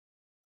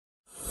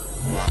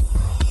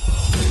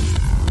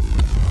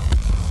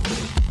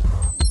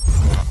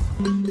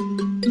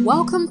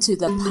Welcome to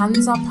the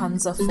Panza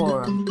Panza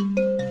Forum.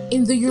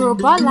 In the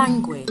Yoruba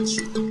language,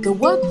 the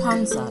word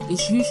panza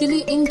is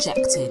usually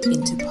injected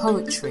into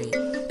poetry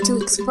to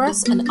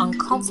express an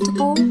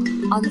uncomfortable,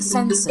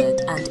 uncensored,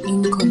 and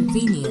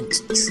inconvenient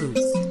truth.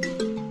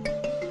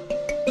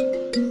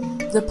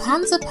 The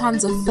Panza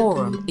Panza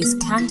Forum is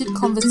candid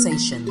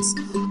conversations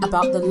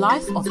about the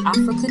life of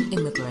African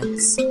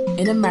immigrants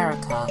in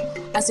America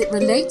as it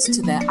relates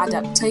to their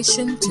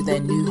adaptation to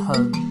their new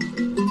home.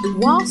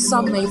 While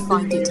some may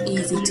find it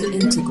easy to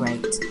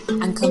integrate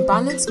and can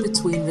balance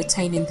between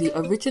retaining the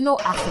original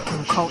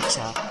African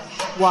culture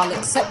while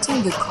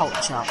accepting the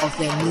culture of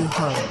their new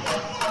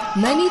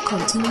home, many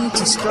continue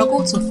to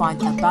struggle to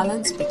find a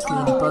balance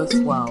between both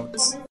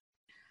worlds.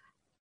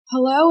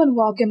 Hello and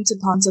welcome to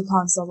Panza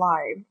Panza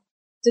Live.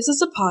 This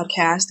is a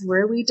podcast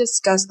where we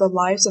discuss the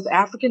lives of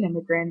African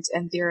immigrants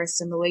and their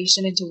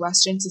assimilation into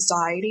Western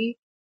society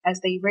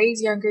as they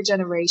raise younger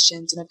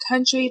generations in a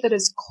country that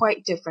is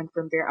quite different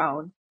from their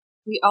own.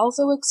 We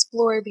also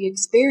explore the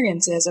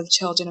experiences of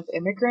children of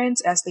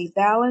immigrants as they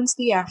balance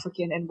the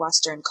African and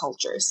Western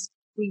cultures.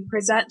 We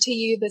present to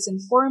you this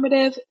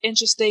informative,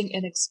 interesting,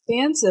 and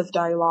expansive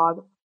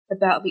dialogue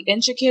about the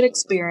intricate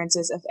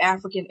experiences of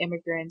African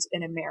immigrants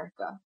in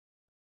America.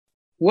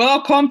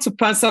 Welcome to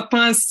Panza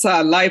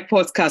Panza Live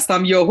Podcast.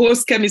 I'm your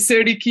host, Kemi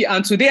Seriki,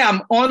 and today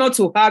I'm honored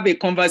to have a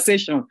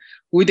conversation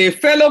with a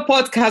fellow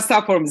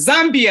podcaster from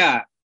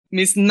Zambia,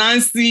 Miss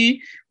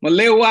Nancy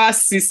Mulemwa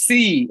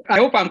Siisii. I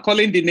hope I'm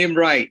calling the name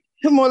right.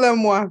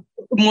 Mulemwa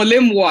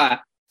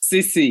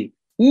Siisii,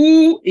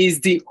 who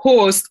is the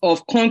host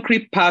of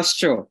Concrete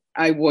Pastures.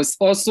 I was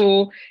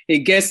also a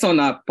guest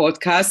on our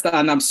podcast,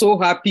 and I'm so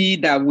happy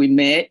that we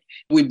met.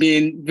 We've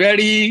been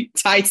very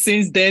tight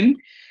since then.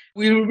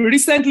 We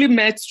recently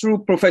met through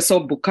Professor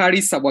Bukari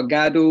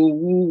Sawagado,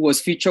 who was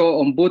featured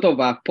on both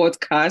of our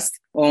podcasts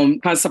on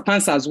Panza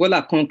Panza as well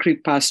as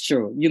Concrete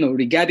Pasture,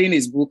 regarding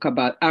his book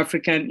about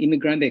African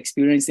immigrant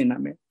experience in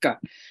America.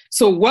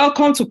 So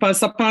welcome to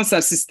Panza Panza,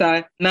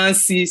 Sister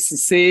Nancy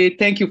Siisii.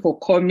 Thank you for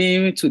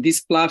coming to this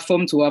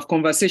platform to have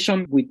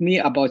conversation with me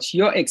about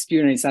your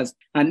experience as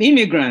an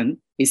immigrant,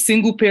 a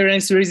single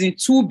parent raising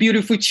two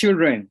beautiful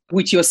children,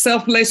 with your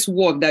selfless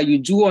work that you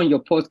do on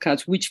your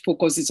podcast, which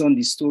focuses on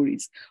the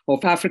stories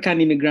of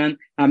African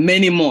immigrants and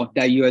many more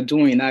that you are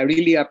doing. I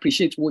really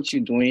appreciate what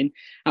you're doing,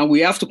 and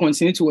we have to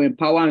continue to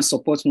empower and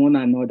support one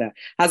another.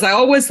 As I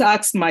always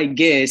ask my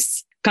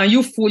guests, can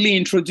you fully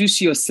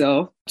introduce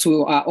yourself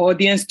to our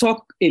audience?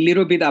 Talk a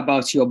little bit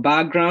about your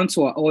background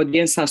to our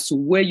audience as to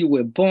where you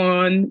were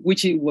born,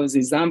 which it was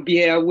in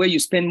Zambia, where you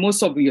spent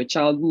most of your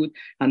childhood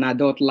and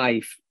adult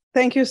life.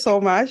 Thank you so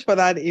much for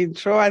that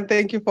intro, and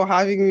thank you for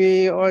having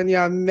me on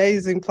your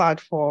amazing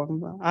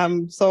platform.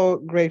 I'm so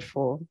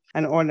grateful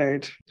and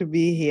honored to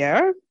be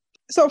here.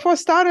 So for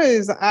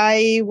starters,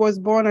 I was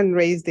born and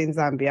raised in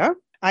Zambia.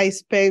 I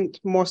spent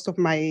most of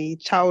my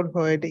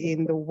childhood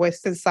in the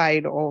western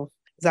side of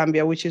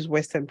Zambia, which is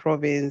Western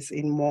Province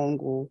in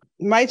Mongo.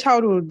 My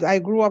childhood, I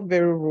grew up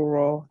very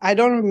rural. I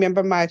don't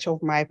remember much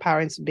of my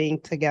parents being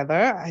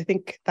together. I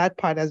think that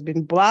part has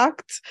been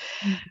blocked.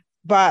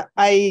 But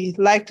I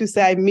like to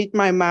say I meet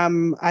my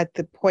mom at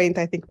the point,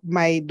 I think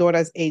my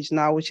daughter's age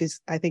now, which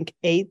is, I think,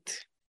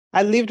 8.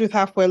 I lived with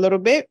her for a little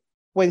bit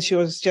when she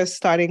was just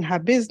starting her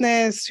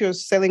business. She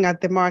was selling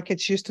at the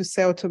market. She used to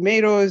sell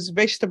tomatoes,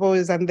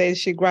 vegetables, and then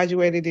she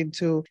graduated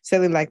into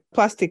selling like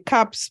plastic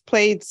cups,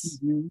 plates,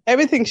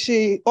 everything.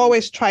 She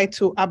always tried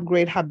to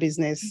upgrade her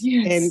business.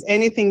 Yes. And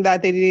anything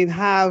that they didn't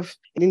have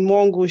in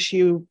Mongo,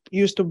 she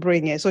used to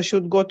bring it. So she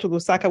would go to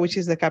Lusaka, which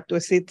is the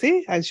capital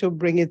city, and she'll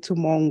bring it to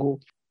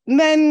Mongo. And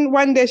then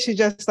one day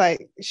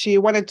she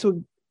wanted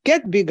to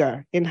get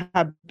bigger in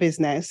her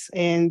business,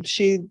 and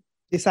she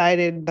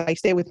decided that I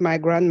stay with my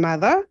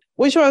grandmother,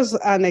 which was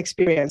an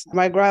experience.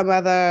 My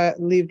grandmother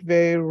lived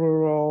very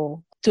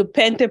rural. To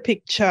paint a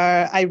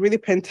picture, I really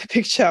paint a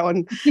picture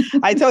on,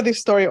 I tell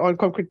this story on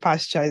Concrete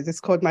Pastures. It's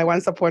called My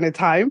Once Upon a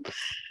Time.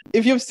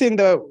 If you've seen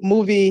the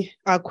movie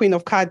Queen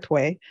of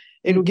Katwe,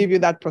 it will give you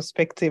that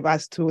perspective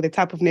as to the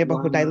type of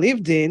neighborhood I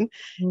lived in.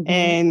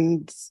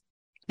 And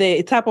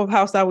the type of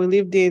house that we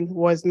lived in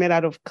was made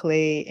out of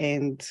clay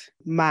and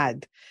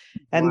mud.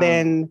 And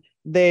then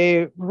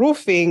the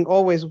roofing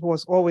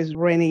was always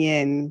raining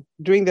in.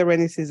 During the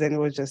rainy season, it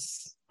was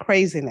just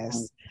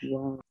craziness.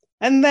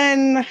 And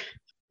then,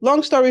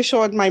 long story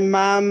short, my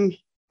mom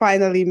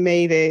finally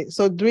made it.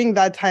 So during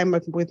that time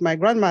with my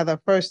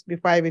grandmother first,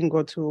 before I even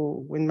go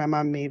to when my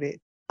mom made it,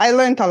 I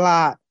learned a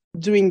lot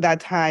during that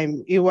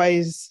time. It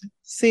was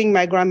seeing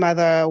my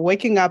grandmother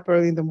waking up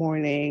early in the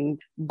morning,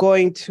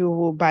 going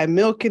to buy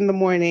milk in the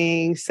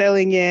morning,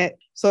 selling it.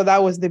 So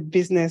that was the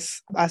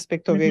business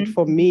aspect of it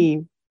for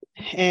me.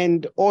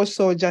 And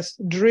also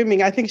just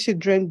dreaming. I think she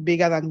dreamed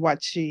bigger than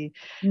what she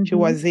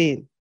was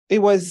in. It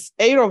was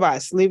 8 of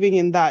us living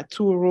in that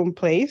 2-room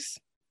place.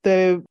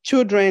 The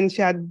children,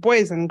 she had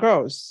boys and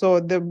girls. So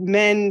the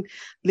men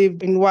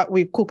lived in what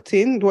we cooked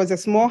in. It was a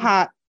small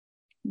hut.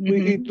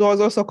 It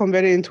was also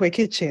converted into a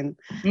kitchen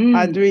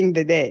during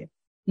the day.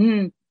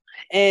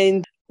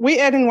 And we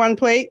ate in one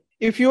plate.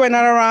 If you were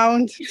not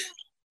around,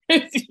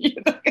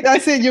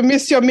 that's it. You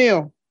missed your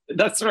meal.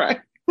 That's right.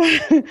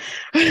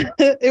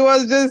 It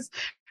was just,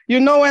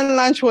 when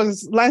lunch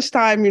was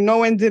lunchtime,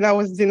 when dinner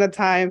was dinner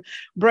time,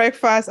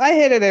 breakfast. I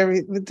hated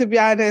everything. To be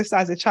honest,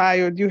 as a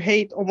child, you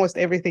hate almost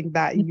everything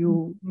that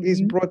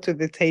is brought to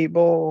the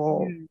table,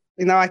 or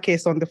in our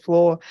case, on the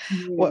floor.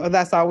 Well,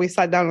 that's how we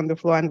sat down on the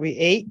floor and we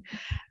ate.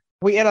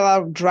 We ate a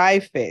lot of dry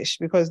fish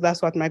because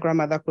that's what my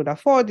grandmother could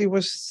afford. It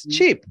was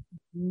cheap.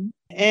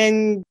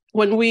 And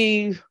when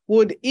we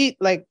would eat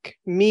like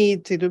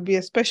meat, it would be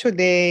a special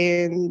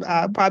day, and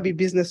probably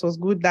business was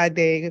good that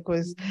day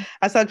because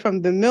aside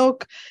from the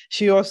milk,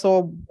 she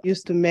also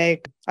used to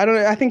make, I don't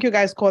know, I think you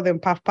guys call them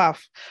puff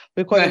puff.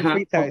 We call them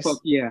fritters. Puff,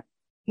 yeah.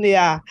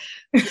 Yeah.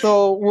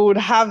 So we would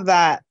have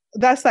that.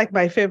 That's like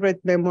my favorite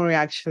memory,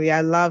 actually.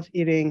 I love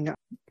eating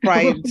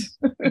fried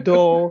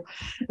dough.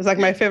 It's like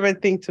my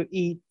favorite thing to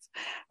eat.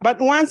 But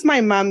once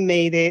my mom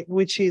made it,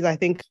 which is, I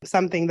think,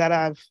 something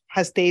that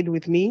has stayed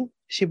with me,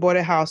 she bought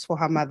a house for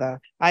her mother.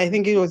 I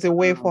think it was a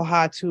way for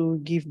her to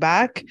give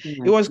back.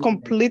 It was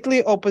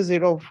completely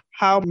opposite of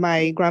how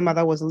my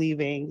grandmother was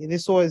living.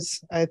 This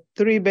was a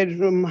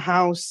 3-bedroom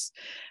house,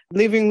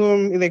 living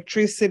room,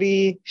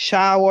 electricity,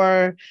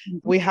 shower.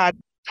 We had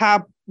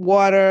tap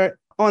water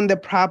on the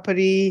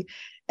property.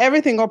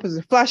 Everything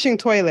opposite, flushing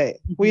toilet.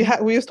 We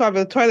used to have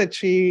a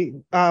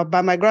toiletry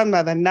by my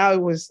grandmother. Now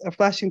it was a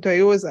flushing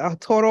toilet. It was a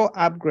total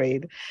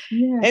upgrade.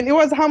 Yeah. And it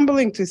was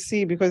humbling to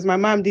see because my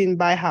mom didn't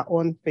buy her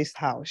own first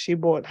house. She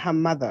bought her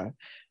mother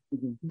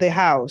the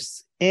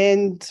house.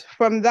 And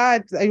from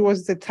that, it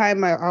was the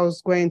time I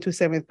was going to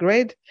 7th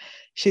grade.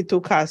 She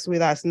took us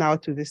with us now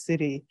to the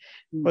city.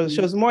 Well,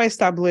 she was more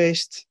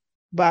established,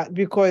 but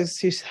because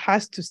she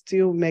has to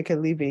still make a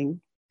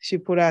living, she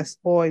put us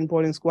all in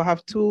boarding school. I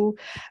have 2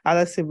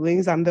 other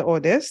siblings. I'm the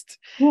oldest.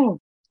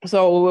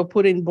 So we were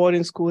put in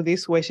boarding school.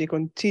 This way she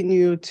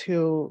continued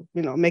to,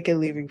 make a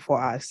living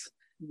for us.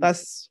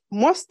 That's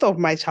most of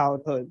my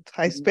childhood.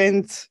 I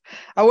spent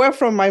away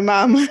from my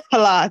mom a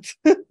lot.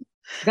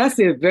 That's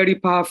a very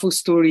powerful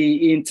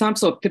story in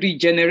terms of 3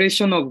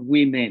 generations of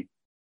women.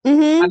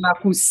 And I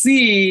could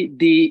see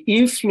the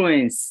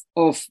influence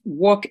of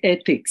work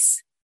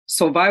ethics,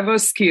 survival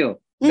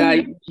skill,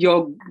 that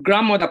your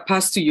grandmother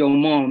passed to your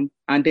mom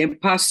and then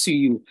passed to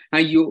you.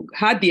 And you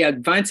had the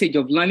advantage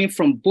of learning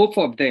from both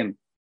of them.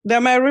 They're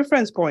my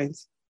reference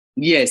points.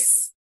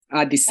 Yes.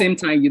 At the same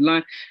time, you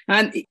learn.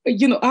 And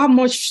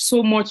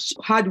so much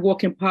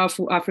hardworking,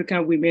 powerful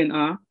African women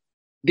are.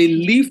 They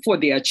live for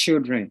their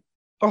children.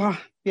 Oh,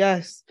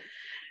 yes.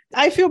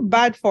 I feel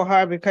bad for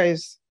her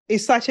because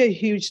it's such a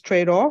huge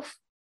trade-off.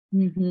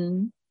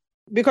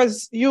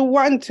 Because you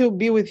want to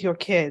be with your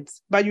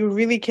kids, but you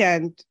really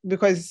can't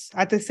because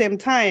at the same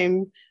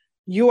time,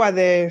 you are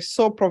the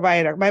sole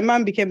provider. My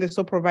mom became the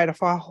sole provider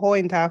for her whole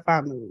entire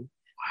family.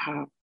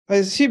 Wow.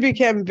 Because she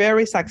became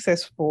very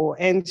successful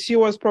and she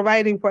was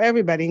providing for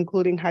everybody,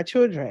 including her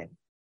children.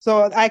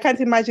 So I can't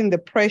imagine the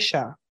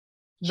pressure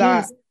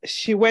that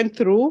she went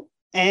through.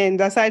 And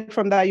aside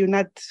from that, you're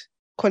not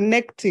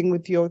connecting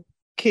with your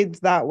kids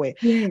that way.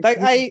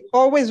 I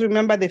always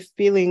remember the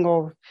feeling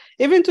of,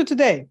 even to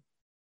today,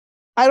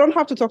 I don't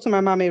have to talk to my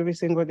mom every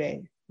single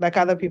day like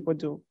other people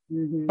do,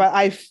 but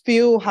I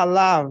feel her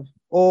love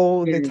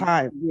all the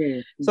time.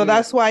 So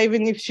that's why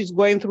even if she's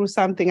going through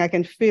something, I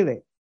can feel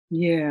it.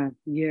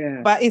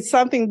 But it's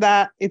something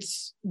that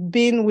it's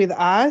been with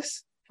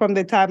us from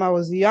the time I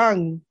was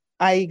young.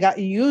 I got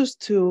used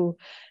to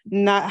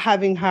not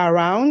having her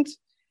around.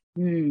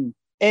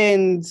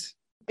 And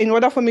in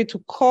order for me to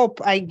cope,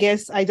 I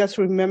guess I just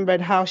remembered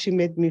how she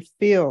made me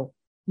feel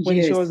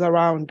when she was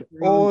around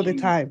all the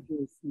time.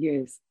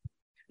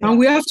 And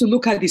we have to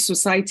look at the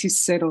society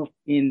set up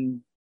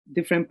in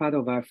different parts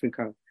of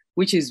Africa,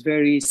 which is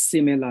very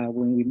similar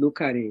when we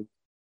look at it.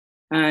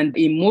 And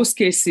in most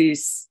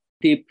cases,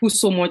 they put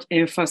so much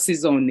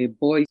emphasis on a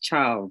boy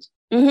child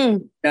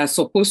that's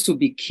supposed to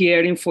be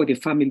caring for the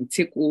family,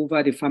 take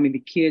over the family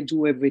care,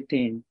 do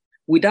everything,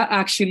 without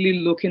actually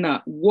looking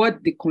at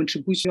what the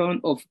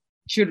contribution of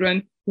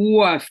children who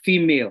are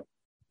female,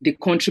 the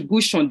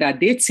contribution that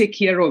they take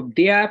care of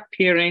their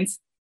parents.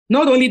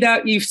 Not only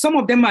that, if some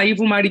of them are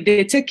even married,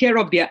 they take care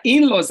of their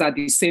in-laws at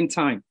the same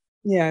time.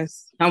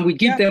 And we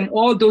give them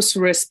all those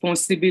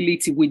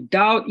responsibilities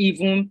without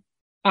even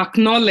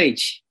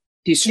acknowledge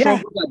the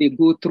struggle that they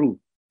go through.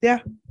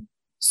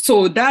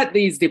 So that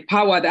is the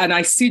power, and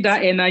I see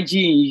that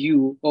energy in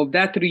you of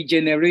that 3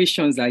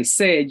 generations. I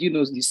said,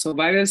 the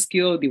survival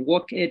skill, the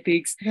work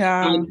ethics,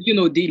 and,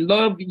 the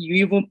love you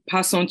even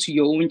pass on to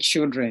your own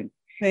children.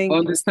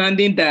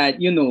 Understanding that,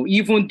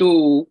 even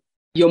though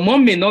your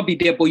mom may not be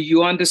there, but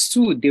you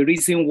understood the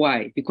reason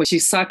why, because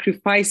she's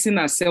sacrificing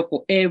herself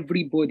for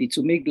everybody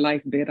to make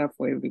life better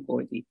for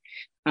everybody.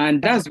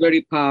 And that's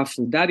very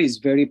powerful. That is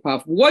very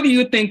powerful. What do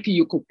you think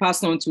you could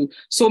pass on to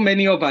so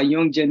many of our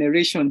young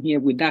generation here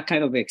with that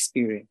kind of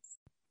experience?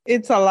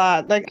 It's a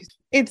lot.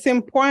 It's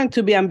important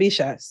to be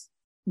ambitious.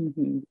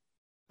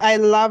 I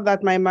love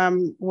that my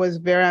mom was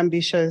very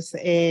ambitious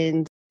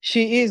and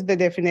she is the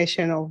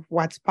definition of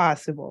what's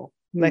possible.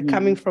 like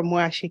coming from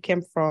where she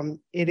came from,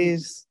 it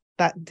is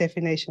that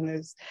definition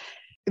is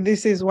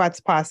this is what's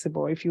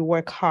possible if you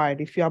work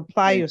hard, if you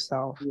apply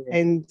yourself,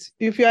 and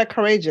if you are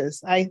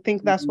courageous. I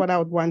think that's what I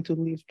would want to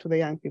leave to the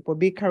young people.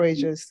 Be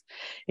courageous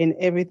in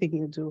everything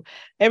you do.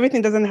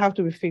 Everything doesn't have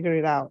to be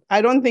figured out.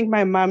 I don't think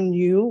my mom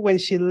knew when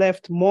she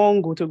left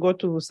Mongo to go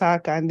to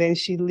Lusaka, and then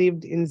she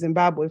lived in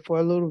Zimbabwe for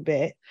a little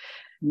bit.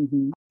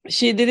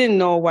 She didn't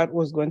know what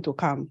was going to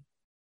come.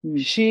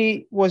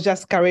 She was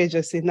just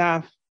courageous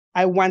enough.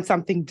 I want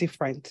something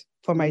different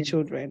for my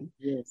children.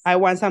 I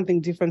want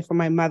something different for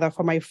my mother,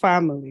 for my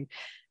family.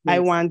 I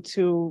want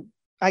to,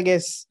 I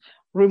guess,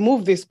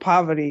 remove this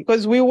poverty,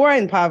 because we were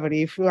in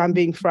poverty, if I'm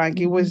being frank.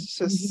 It was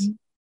just,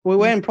 we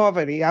were in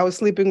poverty. I was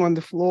sleeping on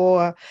the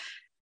floor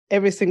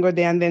every single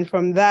day. And then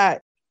from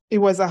that, it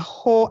was a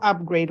whole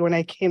upgrade when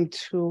I came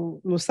to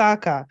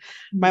Lusaka.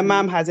 My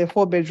mom has a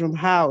 4-bedroom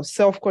house,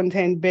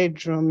 self-contained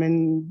bedroom,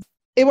 and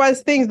it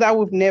was things that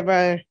we've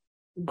never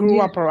grew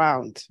up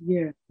around.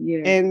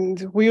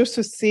 And we used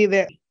to see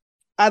that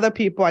other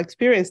people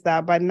experience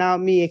that, but now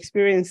me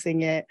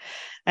experiencing it,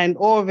 and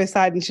all of a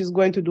sudden she's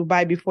going to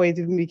Dubai before it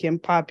even became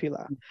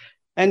popular.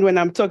 And when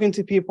I'm talking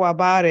to people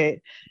about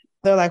it,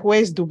 they're like,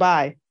 "Where's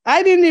Dubai?"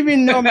 I didn't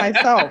even know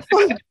myself.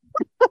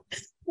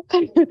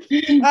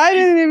 I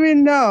didn't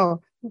even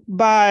know.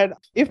 But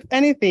if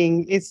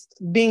anything, it's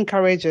being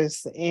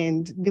courageous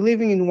and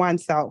believing in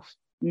oneself.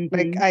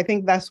 Like, I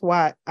think that's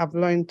what I've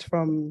learned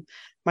from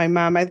my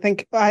mom. I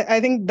think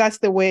that's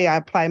the way I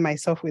apply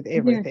myself with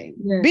everything.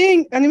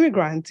 Being an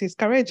immigrant is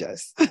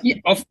courageous.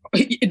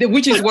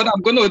 Which is what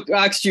I'm going to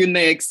ask you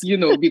next,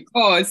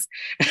 because,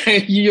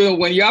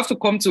 when you have to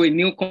come to a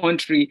new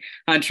country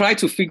and try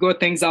to figure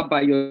things out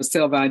by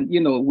yourself and,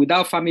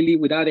 without family,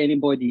 without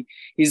anybody,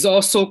 is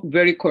also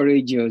very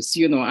courageous,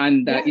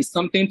 and it's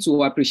something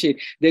to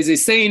appreciate. There's a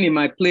saying in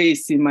my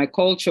place, in my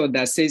culture,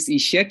 that says,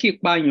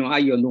 "Isheki panyo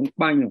ayolong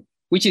panyo,"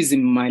 which is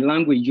in my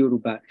language,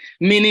 Yoruba,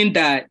 meaning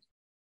that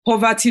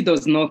poverty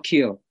does not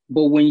kill,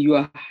 but when you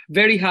are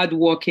very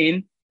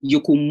hardworking, you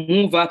can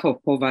move out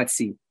of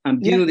poverty and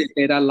build a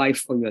better life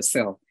for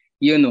yourself.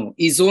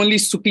 It's only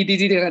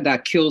stupidity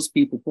that kills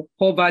people.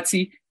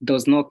 Poverty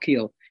does not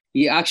kill.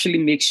 It actually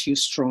makes you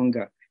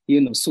stronger,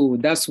 so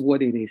that's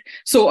what it is.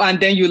 So, and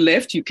then you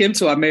left, you came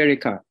to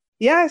America.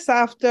 Yes,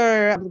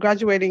 after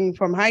graduating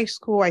from high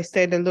school, I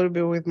stayed a little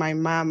bit with my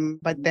mom,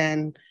 but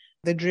then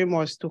the dream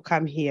was to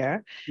come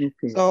here.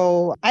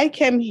 So I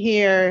came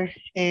here,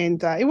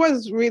 and it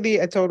was really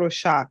a total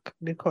shock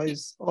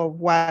because of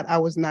what I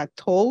was not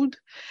told,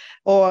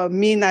 or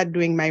me not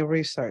doing my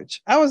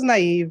research. I was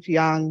naive,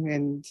 young,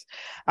 and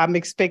I'm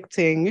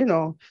expecting,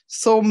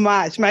 so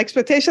much. My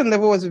expectation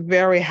level was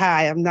very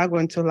high, I'm not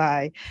going to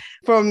lie.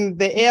 From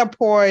the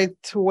airport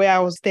to where I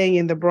was staying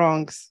in the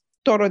Bronx,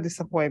 total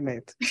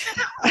disappointment.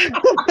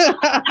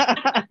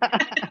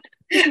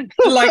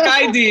 Like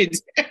I did.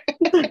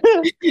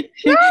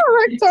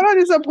 Like total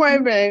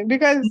disappointment,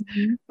 because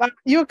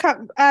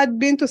I'd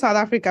been to South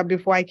Africa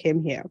before I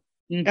came here.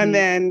 And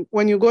then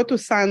when you go to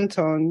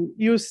Sandton,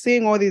 you're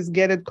seeing all these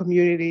gated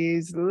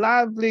communities,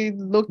 lovely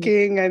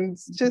looking and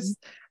just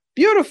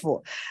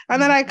beautiful.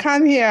 And then I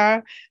come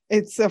here,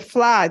 it's a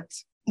flat.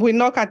 We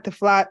knock at the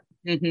flat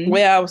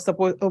where I was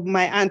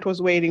my aunt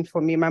was waiting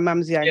for me, my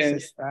mom's young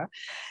sister.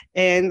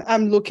 And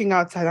I'm looking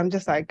outside. I'm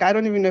just like, I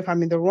don't even know if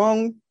I'm in the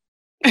wrong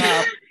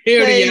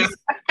area.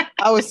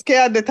 I was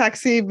scared, the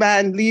taxi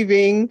man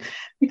leaving.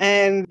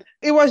 And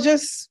it was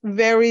just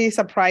very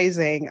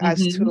surprising as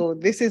to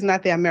this is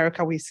not the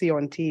America we see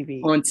on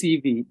TV.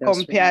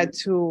 Compared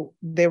to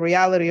the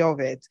reality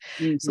of it.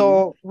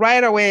 So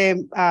right away,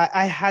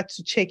 I had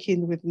to check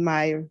in with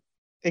my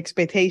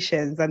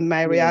expectations and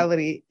my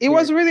reality. It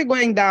was really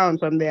going down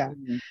from there.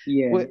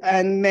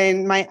 And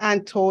then my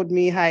aunt told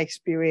me her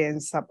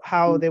experience of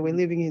how they were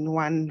living in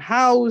one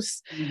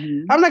house.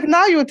 I'm like,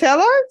 now you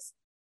tell us?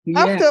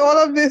 After all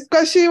of this,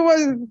 because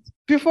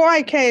before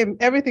I came,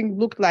 everything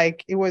looked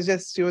like it was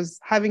just, she was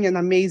having an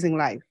amazing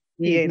life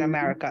here in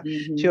America.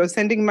 She was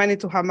sending money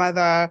to her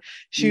mother.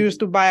 She used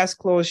to buy us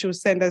clothes. She would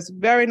send us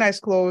very nice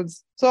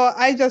clothes. So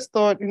I just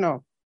thought,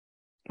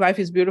 life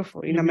is beautiful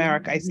in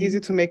America. It's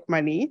easy to make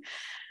money.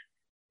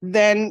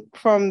 Then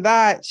from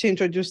that, she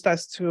introduced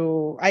us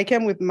I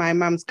came with my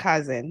mom's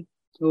cousin.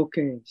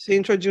 She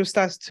introduced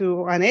us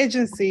to an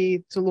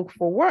agency to look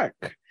for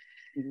work.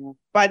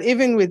 But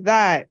even with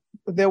that,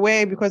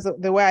 because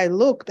of the way I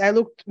looked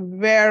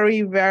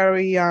very,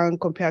 very young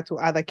compared to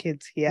other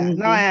kids here.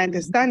 Now I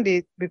understand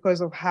it because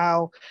of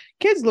how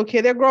kids look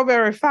here. They grow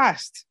very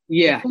fast.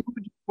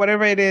 Food,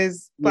 whatever it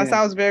is. Plus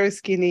I was very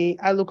skinny.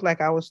 I looked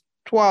like I was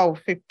 12,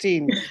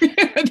 15.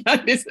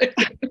 That is it.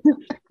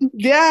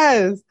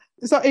 Yes.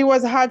 So it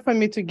was hard for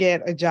me to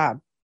get a job.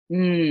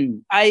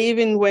 I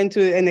even went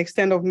to an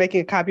extent of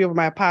making a copy of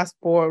my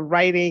passport,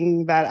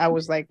 writing that I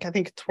was like, I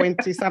think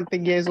 20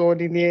 something years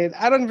old in it.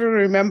 I don't even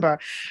remember.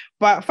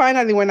 But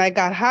finally, when I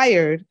got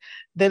hired,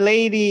 the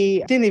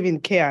lady didn't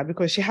even care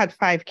because she had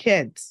 5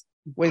 kids.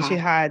 when she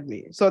had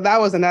me. So that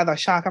was another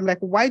shock. I'm like,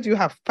 why do you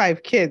have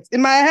 5 kids?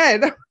 In my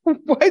head,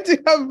 why do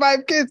you have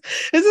 5 kids?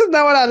 This is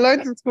not what I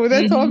learned in school.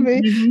 They told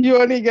me you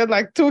only get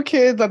like 2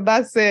 kids and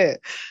that's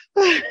it.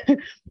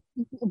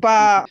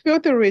 But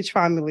filthy rich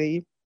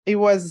family, it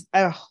was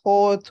a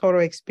whole total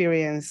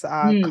experience,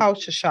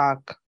 culture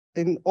shock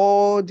in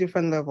all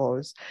different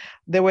levels.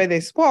 The way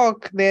they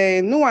spoke,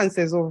 the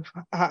nuances of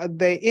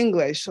the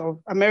English, of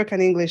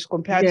American English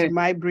compared to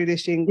my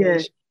British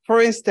English. For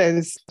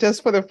instance,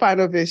 just for the fun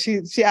of it,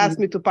 she asked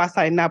me to pass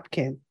her a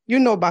napkin. You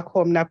know, back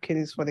home, napkin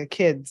is for the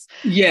kids.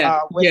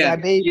 When they're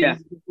babies,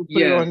 you put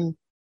it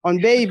on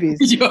babies.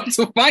 You have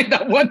to find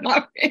that one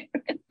napkin.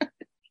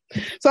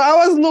 So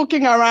I was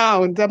looking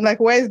around. I'm like,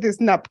 where's this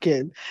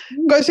napkin?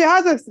 Because she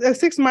has a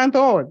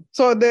 6-month-old.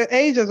 So the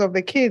ages of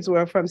the kids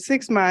were from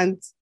 6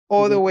 months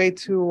all the way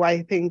to,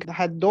 I think,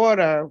 her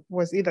daughter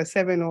was either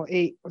 7 or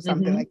 8 or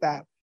something like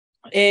that.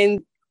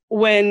 And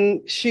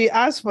when she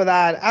asked for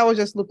that, I was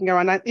just looking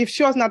around. And if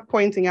she was not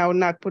pointing, I would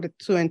not put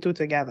 2 and 2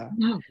 together.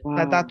 Oh,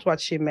 wow. That's what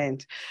she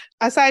meant.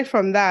 Aside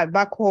from that,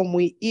 back home,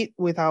 we eat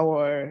with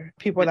our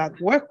people that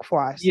work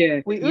for us.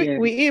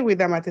 We eat with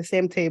them at the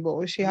same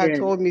table. She had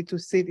told me to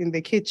sit in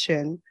the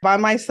kitchen by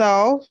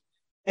myself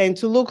and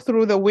to look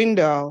through the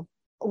window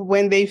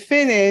when they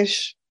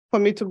finish for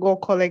me to go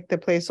collect the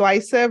plate. So I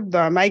served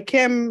them.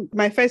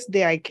 My first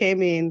day, I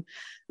came in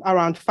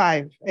around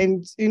 5.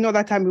 And you know,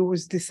 that time it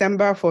was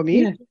December for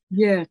me.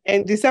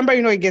 And December,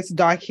 you know, it gets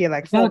dark here,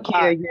 like 4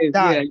 o'clock.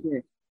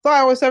 So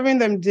I was serving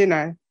them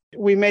dinner.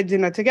 We made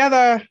dinner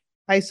together.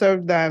 I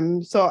served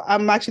them. So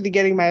I'm actually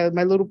getting my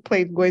little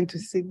plate going to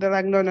sit. They're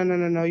like,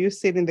 no. You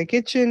sit in the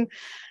kitchen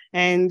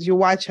and you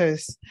watch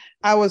us.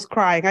 I was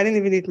crying. I didn't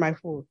even eat my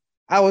food.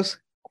 I was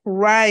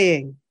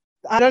crying.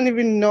 I don't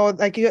even know,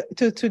 like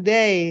to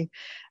today,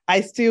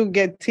 I still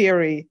get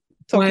teary.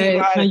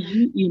 Can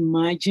you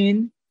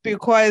imagine?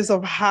 Because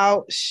of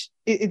how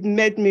it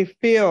made me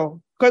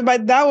feel.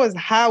 But that was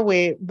her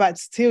way, but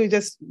still it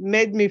just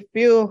made me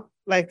feel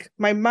like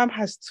my mom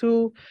has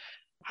 2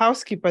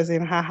 housekeepers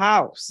in her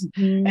house.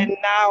 And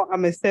now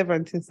I'm a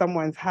servant in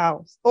someone's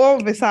house. All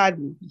of a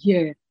sudden.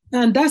 Yeah.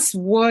 And that's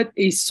what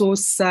is so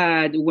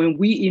sad when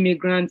we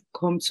immigrants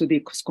come to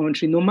this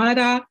country, no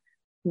matter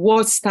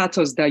what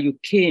status that you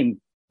came,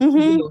 you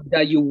know,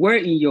 that you were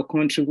in your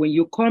country. When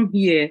you come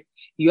here,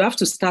 you have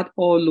to start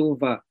all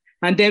over.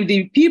 And then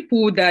the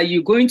people that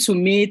you're going to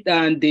meet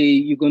and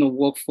you're going to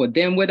work for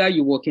them, whether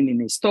you're working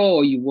in a store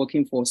or you're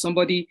working for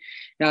somebody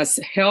that's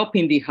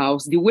helping the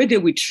house, the way they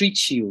will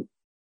treat you.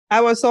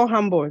 I was so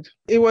humbled.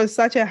 It was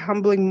such a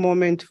humbling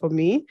moment for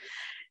me.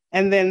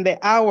 And then the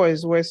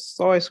hours were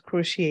so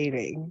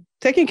excruciating.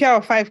 Taking care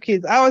of 5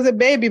 kids. I was a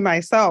baby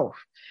myself.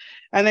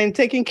 And then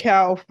taking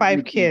care of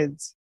 5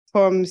 kids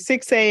from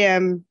 6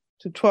 a.m.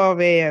 to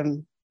 12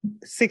 a.m.,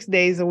 6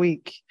 days a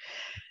week.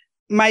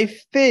 My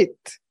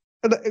feet,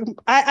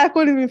 I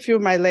couldn't even feel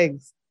my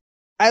legs.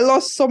 I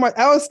lost so much.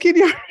 I was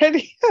skinny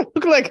already. I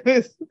look like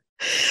this.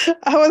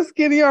 I was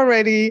skinny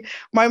already.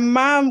 My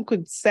mom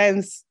could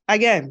sense,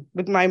 again,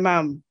 with my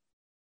mom,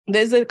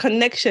 there's a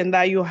connection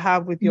that you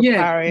have with your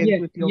parent,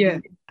 with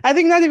your I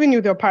think not even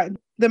with your parent,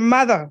 the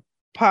mother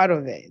part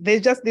of it.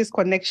 There's just this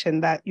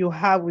connection that you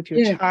have with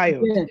your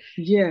child.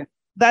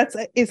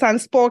 It's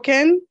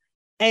unspoken,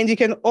 and you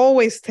can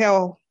always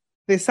tell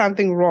there's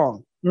something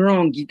wrong.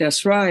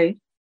 That's right.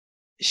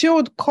 She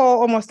would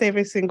call almost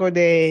every single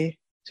day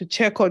to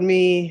check on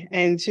me.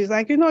 And she's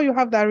like, you know, you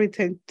have that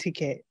return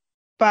ticket.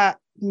 But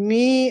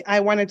me,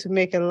 I wanted to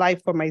make a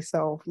life for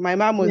myself. My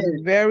mom was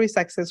very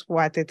successful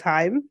at the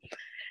time.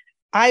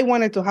 I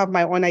wanted to have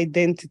my own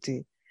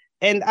identity.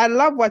 And I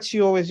love what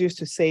she always used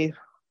to say.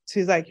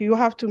 She's like, you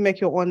have to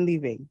make your own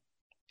living.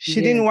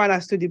 She didn't want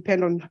us to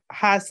depend on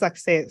her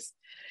success.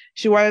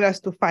 She wanted us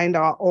to find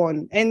our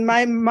own. And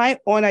my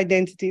own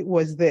identity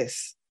was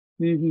this.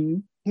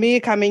 Me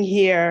coming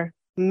here,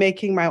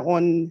 making my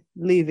own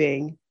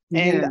living.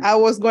 And I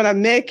was going to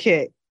make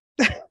it.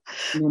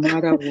 No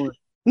matter what.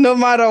 No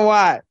matter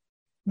what.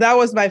 That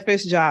was my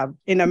first job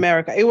in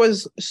America. It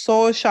was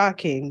so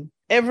shocking.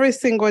 Every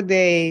single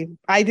day,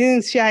 I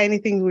didn't share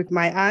anything with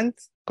my aunt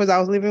because I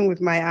was living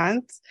with my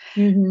aunt.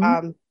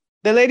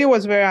 The lady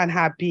was very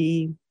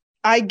unhappy.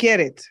 I get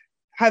it.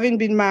 Having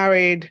been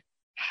married,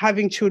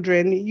 having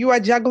children, you are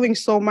juggling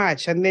so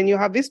much. And then you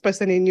have this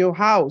person in your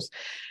house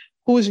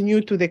who's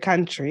new to the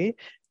country,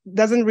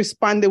 doesn't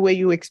respond the way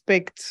you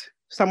expect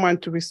someone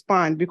to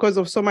respond because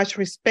of so much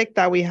respect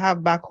that we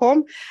have back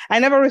home. I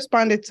never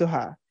responded to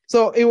her.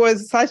 So it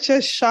was such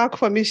a shock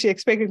for me. She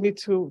expected me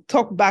to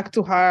talk back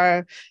to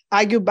her,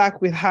 argue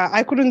back with her.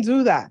 I couldn't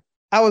do that.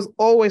 I was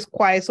always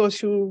quiet. So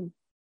she would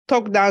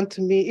talk down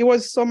to me. It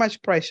was so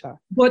much pressure.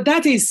 But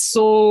that is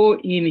so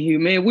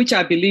inhumane, which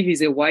I believe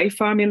is a white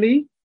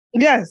family.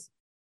 Yes.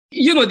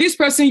 You know, this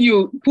person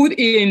you put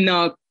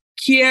in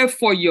care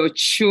for your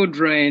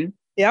children,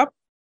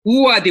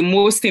 who are the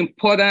most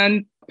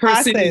important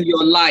person in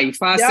your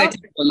life, asset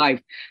in your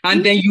life.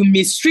 And then you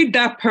mistreat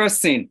that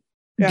person.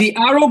 The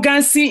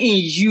arrogancy in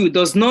you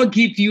does not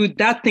give you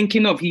that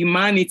thinking of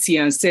humanity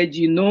and said,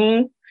 you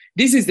know,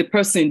 this is the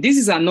person, this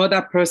is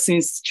another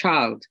person's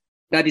child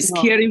that is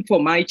caring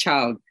for my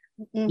child.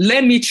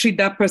 Let me treat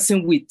that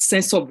person with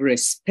sense of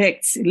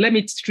respect. Let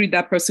me treat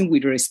that person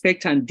with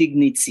respect and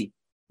dignity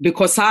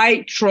because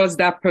I trust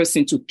that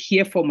person to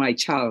care for my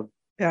child.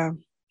 Yeah.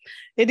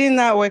 It did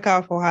not work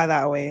out for her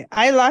that way.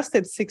 I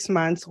lasted 6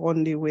 months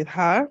only with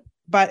her,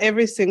 but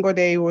every single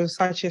day was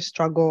such a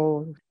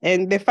struggle.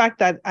 And the fact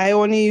that I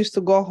only used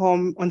to go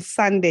home on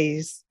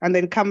Sundays and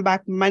then come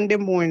back Monday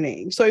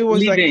morning. So it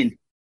was Leaving. like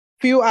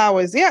few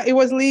hours. Yeah, it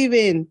was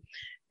leaving.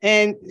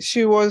 And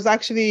she was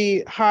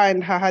actually, her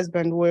and her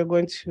husband were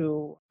going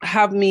to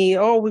have me,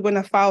 we're going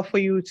to file for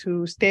you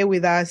to stay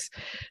with us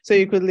so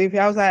you could live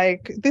here. I was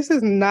like, this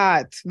is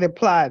not the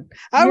plan.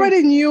 I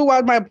already knew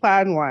what my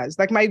plan was.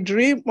 Like my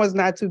dream was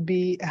not to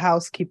be a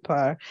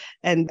housekeeper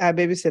and a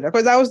babysitter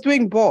because I was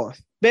doing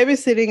both,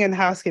 babysitting and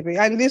housekeeping.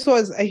 And this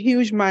was a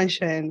huge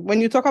mansion.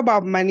 When you talk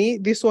about money,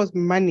 this was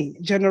money,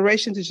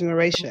 generation to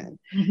generation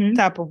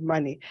type of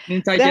money.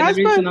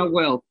 Intergenerational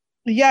wealth.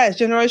 Yes,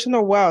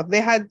 generational wealth.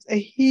 They had a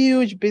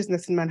huge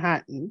business in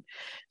Manhattan.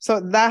 So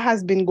that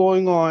has been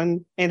going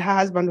on, and her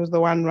husband was the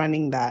one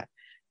running that.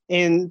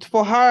 And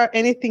for her,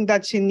 anything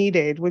that she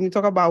needed, when you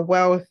talk about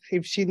wealth,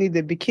 if she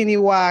needed bikini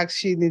wax,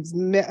 she needs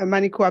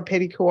manicure,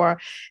 pedicure,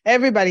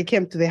 everybody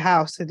came to the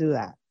house to do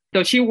that.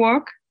 Does she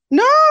work?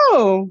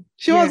 No,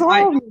 she was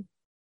home.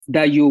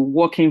 That you're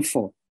working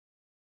for.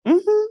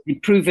 The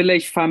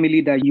privileged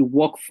family that you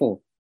work for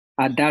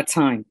at that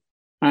time.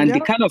 And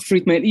the kind of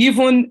treatment,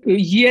 even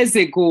years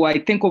ago, I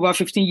think over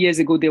 15 years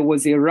ago, there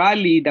was a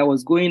rally that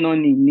was going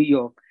on in New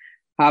York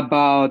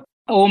about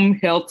home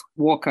health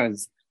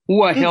workers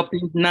who are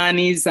helping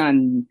nannies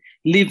and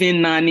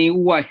living nanny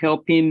who are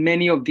helping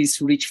many of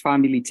these rich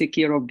families take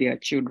care of their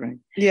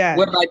children. Yeah.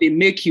 Whereby they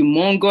make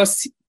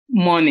humongous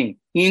money,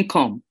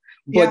 income,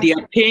 but they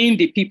are paying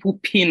the people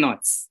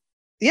peanuts.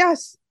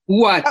 Yes.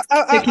 Who are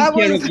taking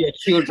care of their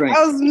children.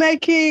 I was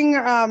making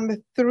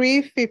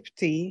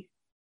 $350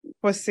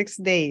 for 6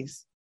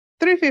 days.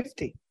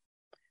 $350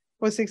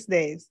 for 6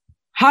 days.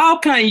 How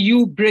can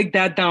you break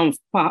that down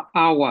per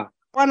hour?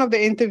 One of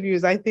the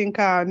interviews, I think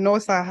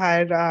Nosa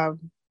had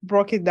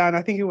broke it down.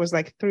 I think it was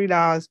like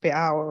 $3 per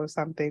hour or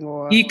something.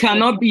 Or it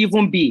cannot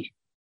even be.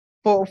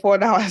 For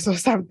 $4 or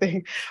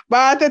something.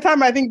 But at the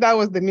time, I think that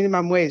was the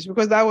minimum wage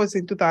because that was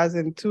in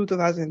 2002,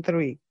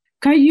 2003.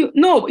 Can you?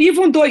 No,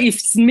 even though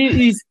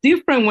it's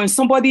different when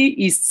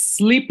somebody is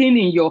sleeping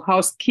in your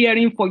house,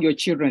 caring for your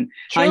children,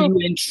 and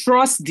you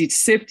entrust the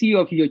safety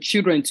of your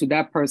children to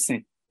that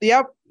person.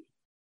 Yep.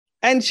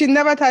 And she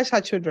never touched her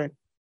children.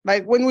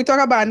 Like when we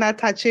talk about not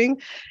touching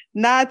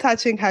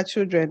her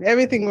children,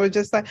 everything was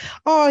just like,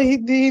 he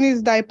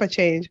needs diaper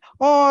change.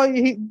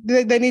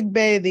 They need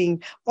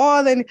bathing.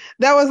 Then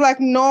there was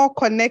like no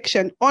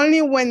connection.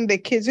 Only when the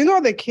kids,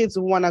 the kids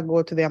want to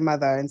go to their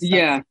mother and stuff.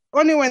 Yeah.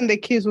 Only when the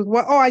kids would,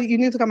 you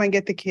need to come and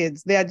get the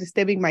kids. They are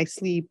disturbing my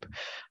sleep,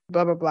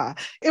 blah, blah, blah.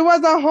 It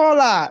was a whole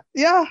lot.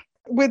 Yeah.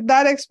 With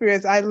that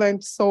experience, I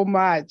learned so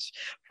much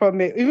from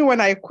it. Even when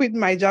I quit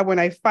my job, when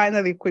I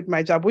finally quit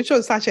my job, which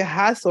was such a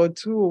hassle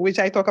too, which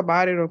I talk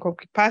about it on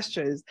Concrete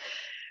Pastures,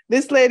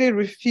 this lady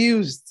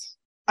refused.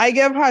 I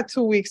gave her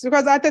 2 weeks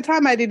because at the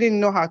time I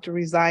didn't know how to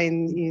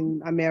resign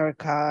in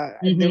America,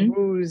 the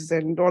rules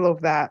and all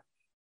of that.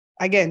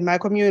 Again, my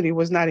community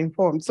was not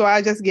informed. So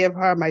I just gave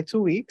her my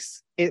 2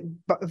 weeks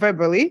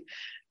verbally.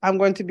 I'm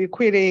going to be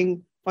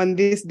quitting on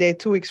this day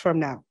 2 weeks from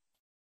now.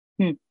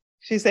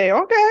 She said,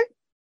 okay.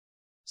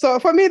 So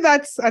for me,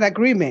 that's an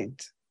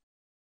agreement.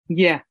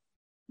 Yeah.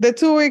 The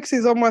 2 weeks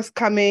is almost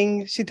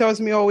coming. She tells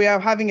me, we are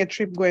having a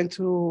trip going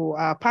to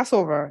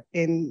Passover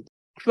in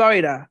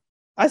Florida.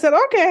 I said,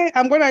 okay,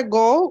 I'm going to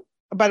go.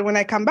 But when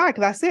I come back,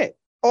 that's it.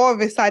 All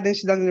of a sudden,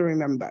 she doesn't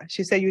remember.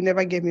 She said, you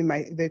never gave me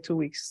the 2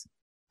 weeks.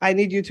 I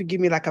need you to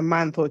give me like a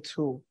month or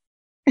two.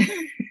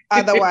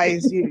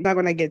 Otherwise, you're not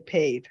going to get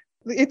paid.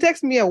 It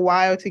takes me a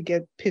while to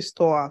get pissed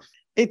off.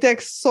 It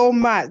takes so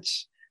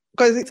much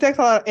because it takes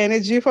a lot of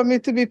energy for me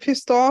to be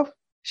pissed off.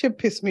 She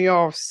pissed me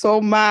off so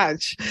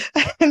much.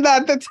 And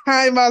at the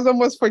time, I was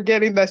almost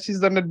forgetting that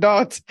she's an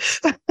adult.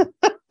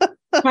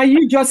 Can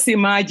you just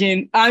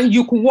imagine? And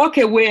you could walk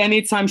away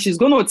anytime. She's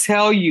going to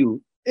tell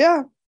you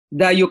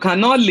that you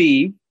cannot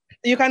leave.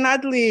 You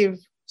cannot leave.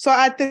 So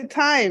at the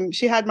time,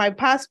 she had my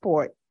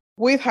passport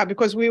with her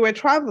because we were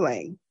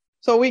traveling.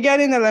 So we get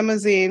in a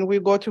limousine, we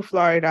go to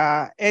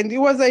Florida, and it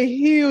was a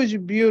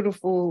huge,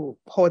 beautiful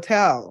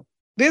hotel.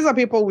 These are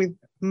people with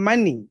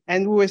money,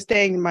 and we were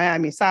staying in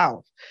Miami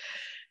South.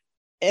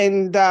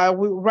 And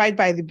we right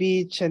by the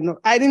beach, and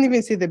I didn't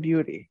even see the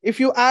beauty. If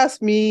you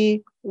ask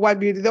me what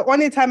beauty, the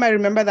only time I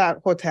remember that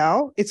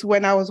hotel, it's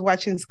when I was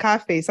watching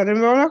Scarface. And I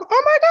remember, like,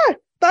 oh my God,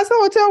 that's the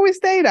hotel we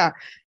stayed at.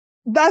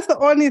 That's the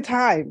only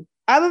time.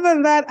 Other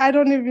than that, I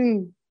don't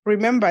even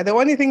remember. The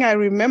only thing I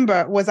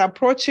remember was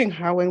approaching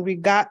her when we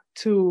got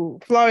to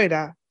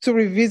Florida to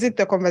revisit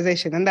the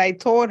conversation. And I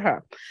told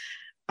her,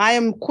 I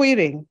am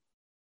quitting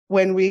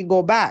when we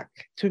go back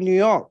to New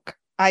York.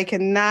 I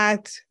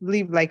cannot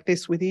live like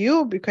this with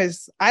you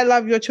because I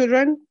love your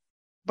children.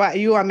 but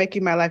you are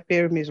making my life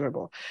very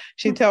miserable.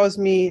 She tells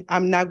me,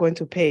 I'm not going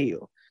to pay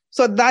you.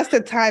 So that's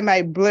the time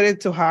I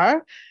blurted to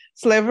her,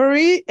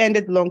 slavery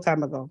ended a long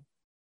time ago.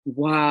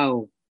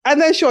 Wow. And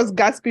then she was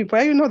gasping,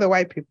 but you know the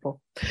white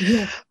people.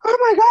 Yeah. Oh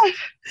my God.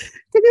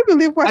 Can you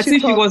believe what I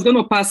think she was going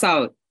to pass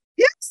out.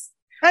 Yes.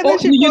 And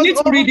then you need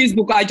to read this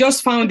book. I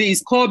just found it.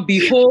 It's called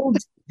Behold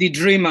the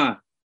Dreamer.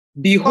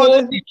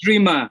 Behold the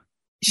Dreamer.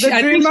 The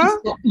Dreamer?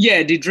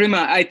 The Dreamer.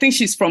 I think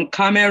she's from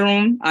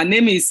Cameroon. Her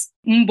name is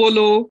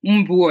Mbolo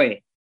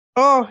Mbue.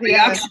 Oh,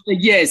 yeah.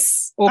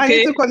 Yes. Okay. I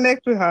need to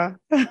connect with her.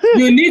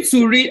 You need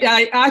to read.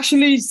 I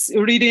actually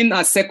reading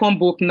a second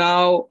book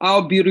now,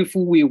 How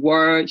Beautiful We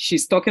Were.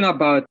 She's talking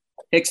about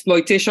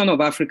exploitation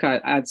of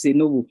Africa as a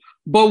novel.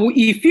 But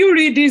if you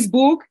read this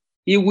book,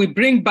 it will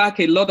bring back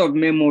a lot of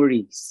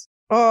memories.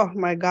 Oh,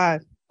 my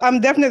God. I'm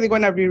definitely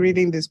going to be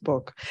reading this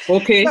book.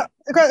 Okay.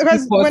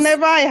 Because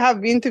whenever I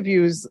have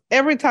interviews,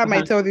 every time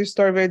I tell this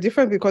story very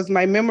different because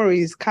my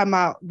memories come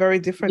out very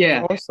differently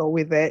also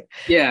with it.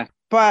 Yeah.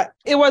 But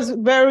it was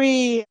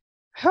very,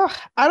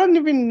 I don't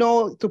even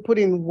know to put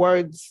in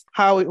words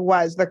how it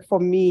was. Like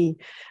for me,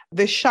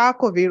 the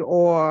shock of it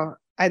all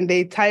and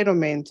the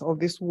entitlement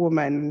of this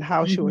woman and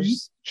how she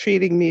was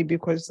treating me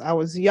because I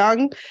was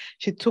young,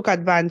 she took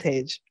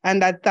advantage.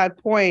 And at that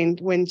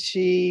point, when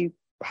she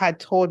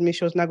had told me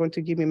she was not going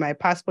to give me my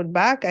passport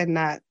back and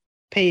not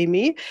pay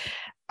me,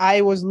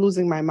 I was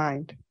losing my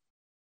mind.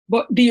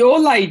 But the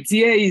whole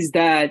idea is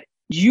that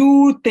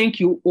you think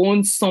you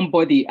own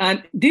somebody.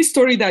 And this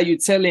story that you're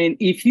telling,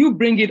 if you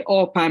bring it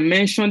up and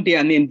mention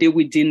their name, they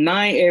will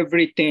deny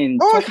everything.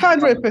 Oh,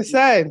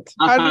 100%.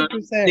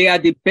 100%. They are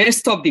the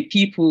best of the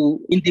people.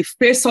 In the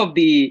face of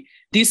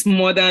this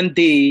modern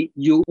day,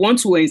 you want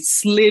to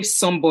enslave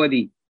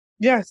somebody.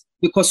 Yes.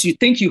 Because you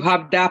think you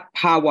have that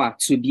power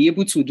to be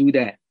able to do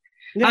that.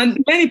 Yes.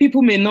 And many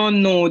people may not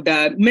know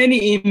that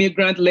many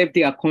immigrants left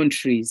their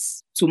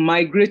countries to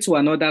migrate to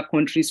another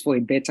countries for a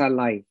better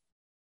life,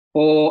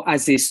 or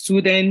as a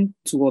student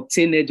to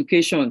obtain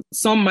education.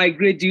 Some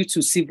migrate due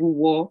to civil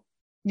war,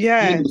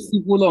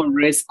 civil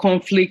unrest,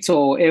 conflict,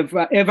 or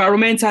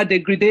environmental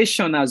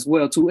degradation as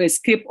well, to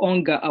escape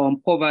hunger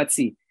and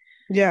poverty.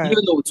 Yeah.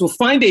 To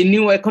find a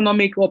new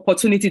economic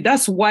opportunity.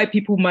 That's why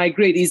people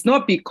migrate. It's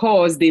not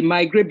because they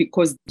migrate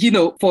because,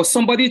 for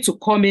somebody to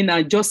come in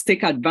and just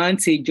take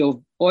advantage of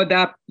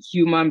other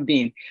human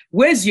being.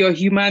 Where's your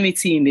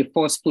humanity in the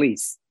first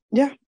place?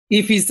 Yeah.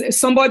 If it's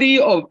somebody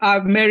of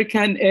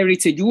American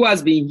heritage who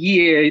has been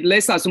here,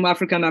 let's assume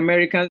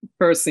African-American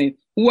person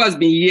who has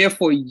been here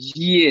for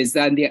years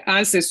and their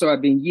ancestors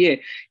have been here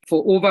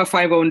for over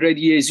 500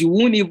 years, you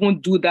won't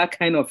even do that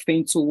kind of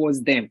thing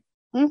towards them.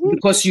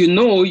 Because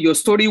your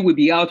story will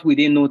be out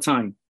within no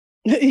time.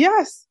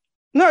 Yes.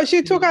 No,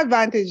 she took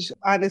advantage,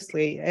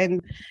 honestly.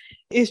 And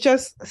it's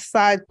just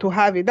sad to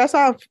have it. That's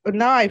how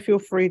now I feel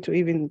free to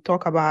even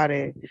talk about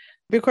it.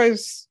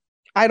 Because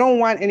I don't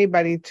want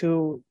anybody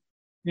to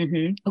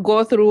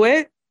go through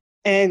it.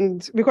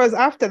 And because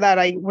after that,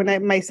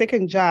 my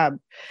second job,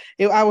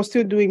 I was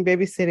still doing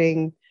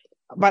babysitting,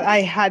 but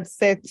I had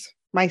set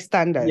my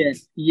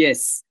standards.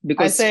 Yes.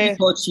 Because she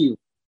taught you.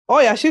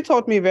 Oh, yeah, she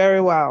taught me very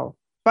well.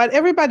 But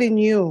everybody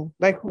knew,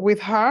 like with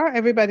her,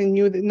 everybody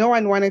knew that no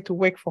one wanted to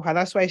work for her.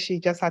 That's why she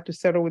just had to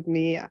settle with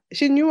me.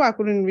 She knew I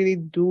couldn't really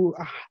do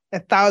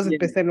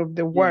 1,000% of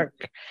the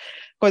work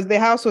because the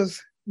house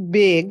was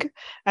big.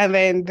 And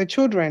then the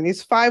children,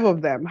 it's 5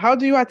 of them. How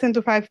do you attend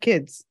to 5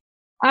 kids?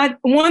 And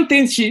one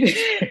thing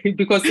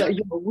because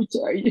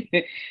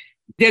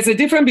there's a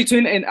difference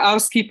between an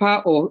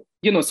housekeeper or,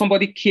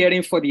 somebody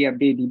caring for their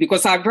baby.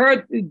 Because I've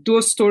heard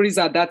those stories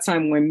at that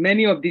time when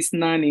many of these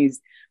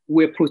nannies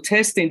were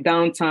protesting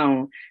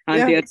downtown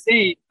and they're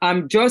saying,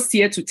 I'm just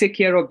here to take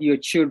care of your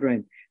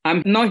children.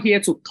 I'm not here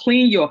to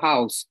clean your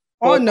house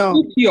or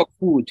cook your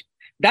food.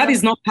 That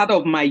is not part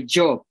of my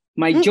job.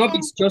 My job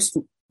is just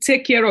to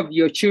take care of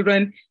your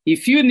children.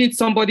 If you need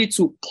somebody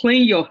to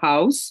clean your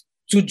house,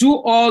 to do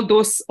all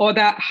those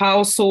other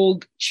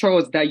household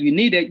chores that you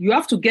needed, you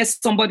have to get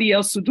somebody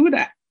else to do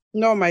that.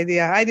 No, my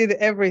dear, I did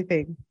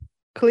everything.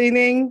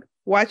 Cleaning,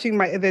 watching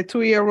the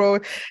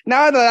 2-year-old.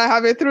 Now that I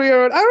have a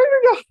 3-year-old, I don't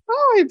even know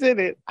how I did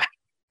it.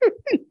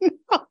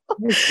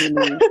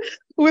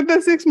 With the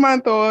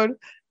 6-month-old.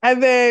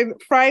 And then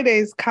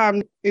Fridays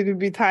come, it would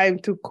be time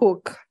to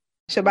cook.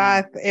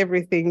 Shabbat,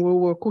 everything. We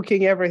were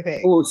cooking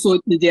everything. Oh, so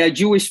they are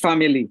Jewish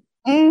family.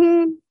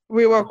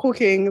 We were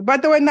cooking,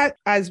 but they were not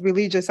as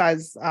religious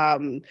as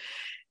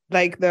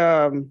like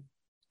the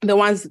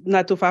ones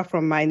not too far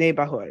from my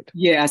neighborhood.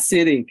 Yeah,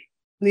 Hasidic.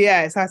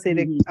 Yes,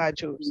 Hasidic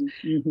Jews.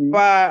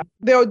 But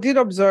they did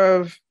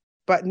observe,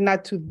 but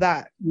not to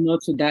that.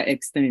 Not to that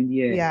extent,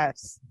 yeah.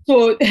 Yes.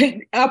 So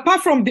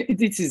apart from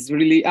this is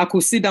really, I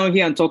could sit down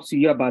here and talk to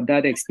you about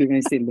that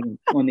experience alone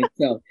on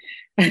itself.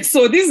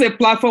 So this is a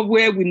platform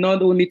where we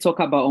not only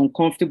talk about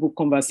uncomfortable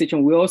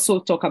conversation, we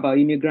also talk about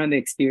immigrant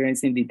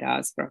experience in the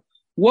diaspora.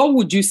 What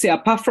would you say,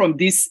 apart from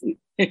this,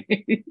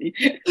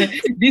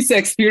 this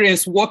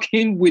experience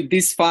working with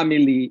this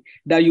family,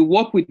 that you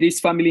worked with this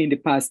family in the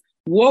past,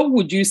 What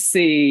would you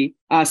say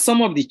are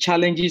some of the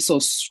challenges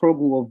or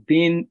struggle of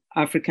being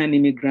African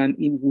immigrant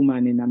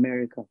woman in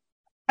America?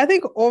 I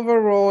think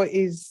overall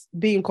is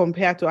being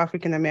compared to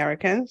African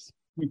Americans.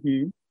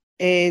 Mm-hmm.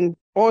 And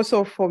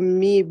also for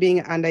me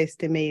being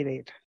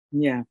underestimated.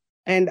 Yeah.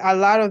 And a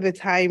lot of the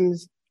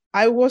times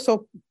I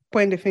also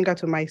point the finger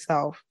to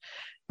myself,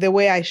 the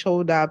way I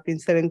showed up in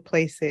certain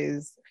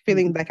places,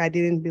 feeling like I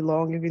didn't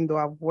belong, even though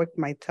I've worked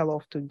my tail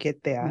off to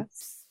get there.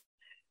 Yes.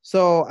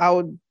 So I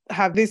would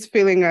have this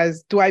feeling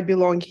as, do I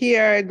belong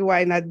here? Do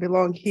I not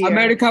belong here?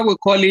 America will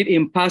call it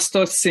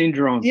imposter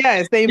syndrome.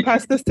 Yes, the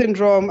imposter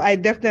syndrome. I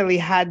definitely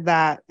had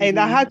that. And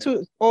I had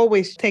to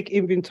always take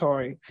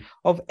inventory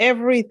of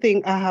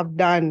everything I have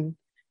done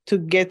to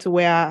get to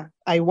where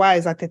I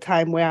was at the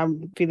time where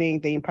I'm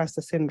feeling the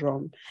imposter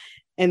syndrome.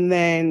 And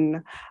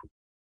then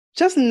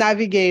just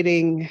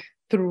navigating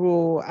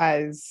through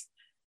as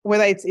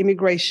whether it's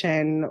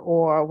immigration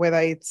or whether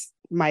it's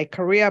my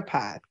career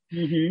path,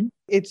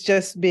 it's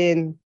just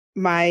been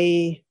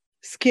my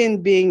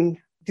skin being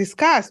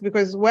discussed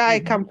because where I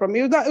come from,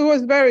 it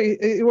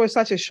was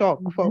such a shock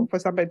for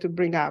somebody to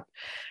bring up.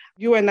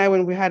 You and I,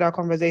 when we had our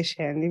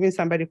conversation, even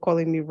somebody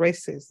calling me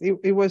racist,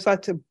 it was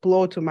such a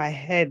blow to my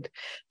head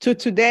to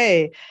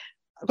today,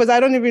 because I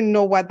don't even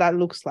know what that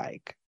looks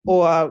like.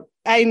 Or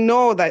I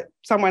know that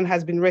someone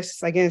has been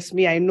racist against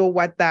me. I know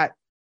what that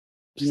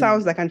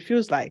sounds like and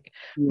feels like.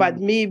 But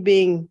me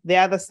being the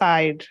other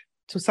side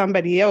to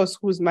somebody else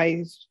who's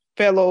my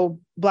fellow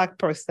Black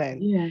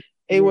person,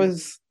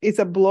 it's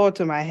a blow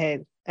to my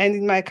head. And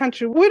in my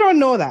country, we don't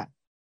know that.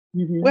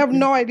 We have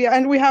no idea.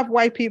 And we have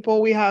white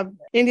people, we have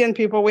Indian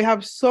people, we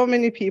have so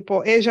many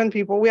people, Asian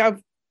people, we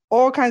have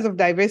all kinds of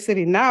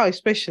diversity now,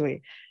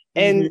 especially.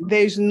 And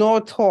there's no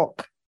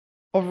talk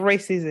of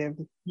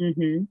racism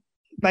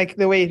like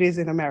the way it is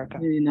in America.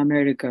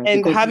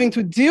 And having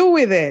to deal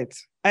with it.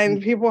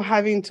 And people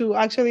having to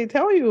actually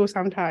tell you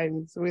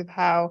sometimes with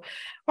how,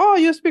 oh,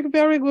 you speak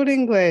very good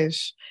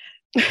English.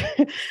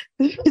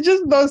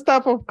 Just those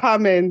type of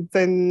comments.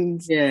 And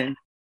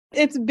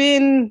it's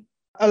been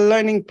a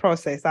learning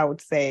process, I would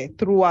say,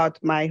 throughout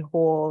my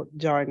whole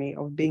journey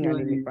of being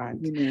an immigrant.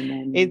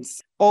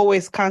 It's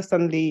always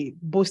constantly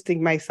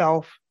boosting my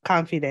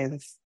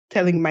self-confidence,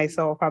 telling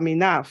myself I'm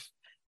enough,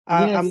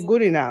 I'm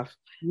good enough,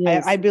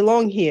 I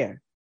belong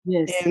here.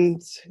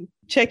 And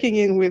checking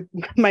in with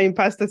my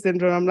imposter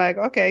syndrome, I'm like,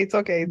 okay,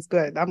 it's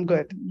good, I'm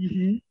good.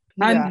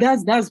 And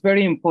that's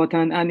very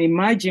important. And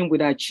imagine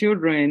with our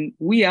children,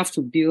 we have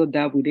to build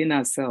that within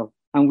ourselves.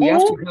 And we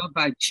have to help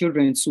our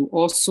children to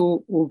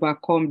also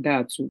overcome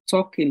that, to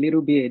talk a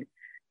little bit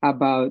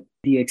about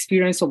the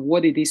experience of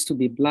what it is to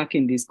be Black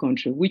in this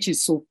country, which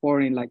is so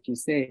foreign, like you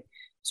say,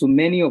 to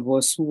many of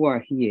us who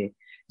are here.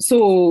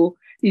 So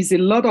it's a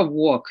lot of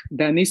work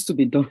that needs to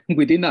be done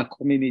within our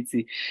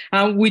community.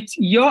 And with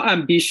your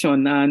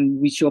ambition and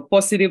with your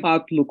positive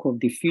outlook of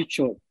the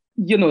future,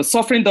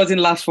 suffering doesn't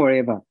last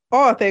forever.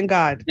 Oh, thank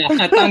God.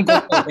 Thank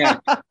God for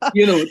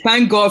that.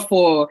 Thank God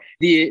for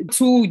the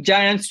two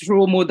giant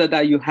role models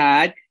that you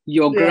had,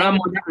 your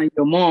grandmother and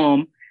your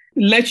mom,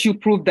 let you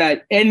prove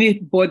that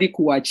anybody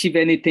could achieve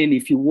anything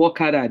if you work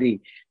hard at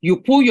it. You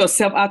pull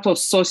yourself out of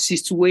such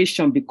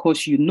situation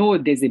because you know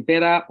there's a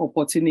better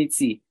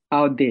opportunity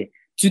out there.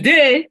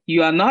 Today,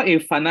 you are now a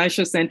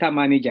financial center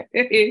manager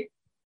in a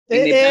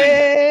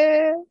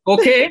bank.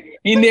 Okay?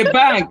 In a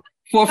bank.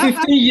 For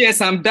 15 years,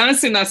 I'm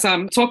dancing as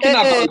I'm talking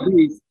about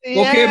this.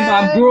 Okay,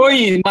 I'm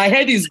growing. My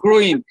head is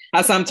growing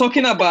as I'm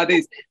talking about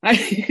this.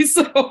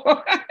 So,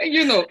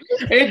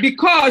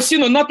 because,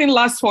 nothing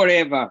lasts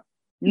forever.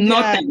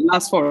 Nothing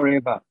lasts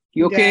forever.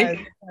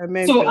 Okay?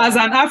 So as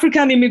an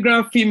African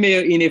immigrant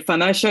female in a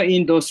financial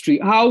industry,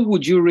 how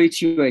would you rate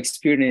your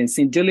experience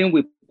in dealing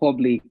with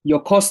public,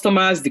 your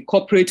customers, the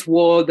corporate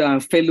world,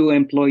 and fellow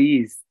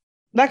employees?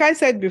 Like I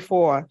said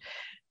before,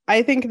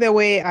 I think the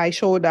way I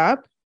showed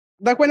up,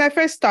 like when I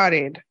first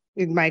started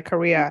in my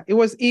career, it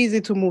was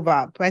easy to move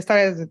up. I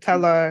started as a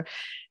teller,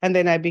 and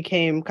then I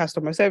became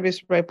customer service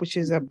rep, which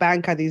is a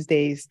banker these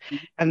days.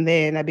 And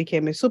then I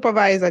became a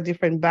supervisor at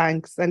different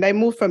banks, and I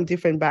moved from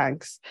different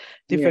banks,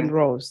 different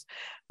roles.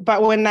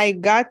 But when I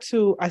got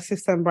to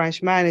assistant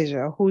branch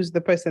manager, who's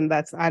the person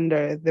that's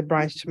under the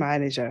branch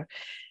manager,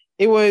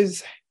 it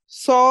was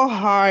so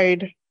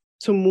hard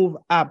to move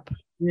up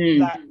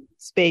that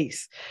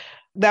space.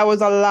 There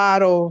was a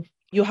lot of,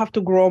 you have to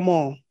grow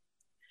more.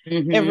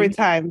 Every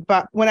time.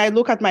 But when I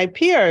look at my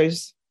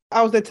peers,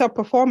 I was the top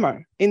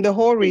performer in the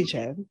whole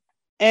region.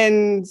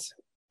 And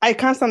I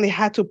constantly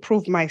had to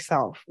prove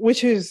myself,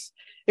 it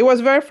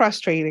was very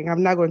frustrating.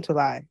 I'm not going to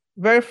lie.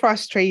 Very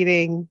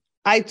frustrating.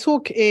 I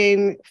took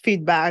in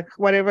feedback,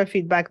 whatever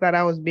feedback that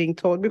I was being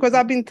told, because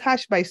I've been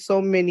touched by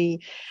so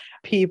many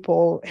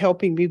people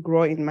helping me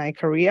grow in my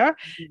career.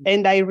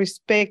 And I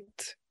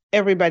respect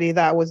everybody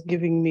that was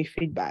giving me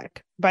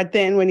feedback. But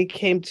then when it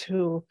came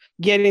to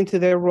getting into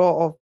the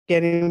role of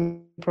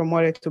getting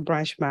promoted to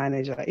branch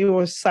manager, it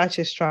was such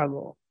a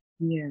struggle.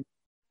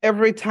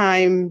 Every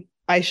time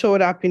I showed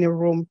up in a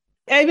room,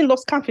 I even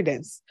lost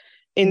confidence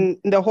in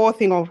the whole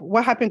thing of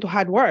what happened to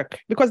hard work,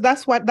 because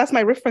that's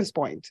my reference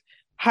point.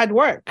 Hard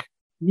work.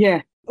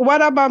 Yeah.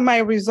 What about my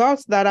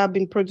results that I've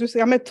been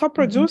producing? I'm a top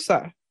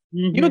producer.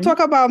 Mm-hmm. You talk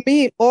about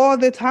me all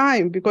the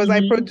time because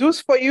I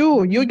produce for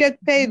you. You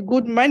get paid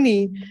good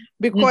money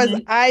because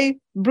I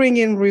bring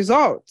in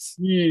results.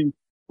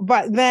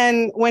 But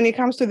then when it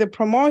comes to the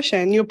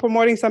promotion, you're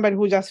promoting somebody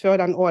who just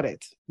failed an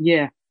audit.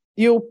 Yeah.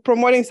 You're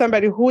promoting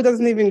somebody who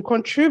doesn't even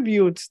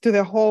contribute to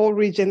the whole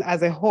region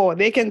as a whole.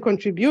 They can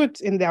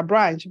contribute in their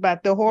branch,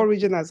 but the whole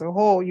region as a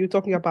whole, you're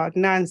talking about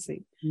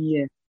Nancy.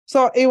 Yeah.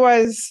 So it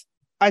was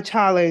a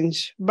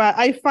challenge, but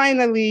I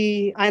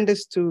finally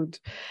understood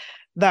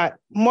that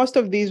most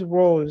of these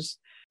roles,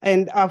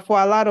 and for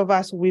a lot of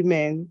us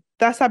women,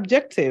 that's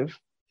subjective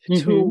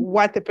to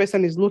what the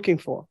person is looking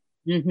for.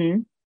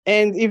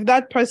 And if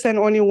that person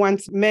only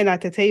wants men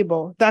at the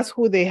table, that's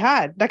who they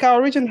had. Like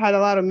our region had a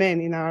lot of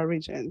men in our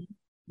region.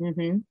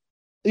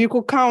 You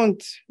could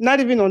count, not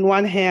even on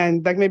one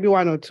hand, like maybe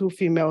one or two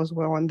females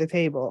were on the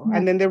table.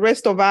 And then the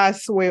rest of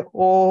us were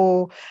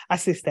all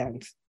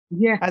assistants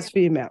as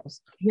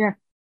females.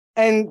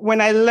 And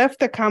when I left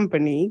the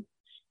company,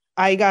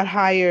 I got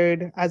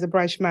hired as a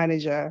branch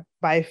manager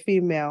by a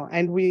female,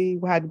 and we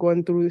had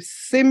gone through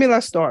similar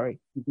story.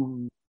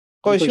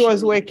 Because she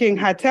was working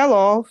her tail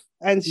off,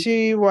 and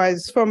she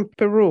was from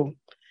Peru.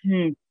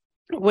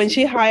 When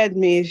she hired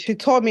me, she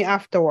told me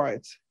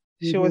afterwards,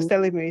 she was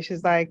telling me,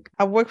 she's like,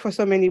 I've worked for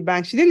so many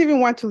banks. She didn't even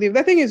want to leave.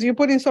 The thing is, you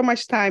put in so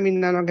much time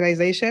in an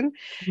organization,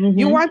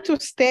 you want to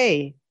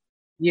stay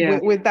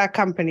with that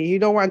company. You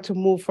don't want to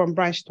move from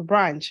branch to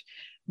branch.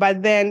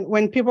 But then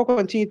when people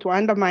continue to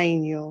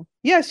undermine you,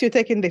 yes, you're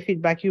taking the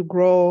feedback, you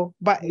grow,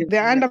 but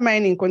the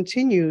undermining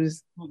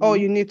continues. Oh,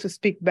 you need to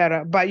speak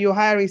better, but you're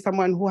hiring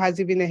someone who has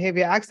even a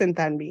heavier accent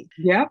than me.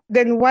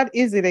 Then what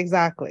is it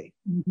exactly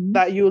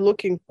that you're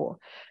looking for?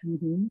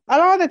 A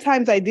lot of the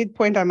times I did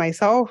point at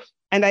myself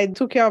and I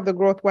took care of the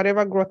growth,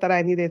 whatever growth that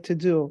I needed to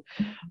do.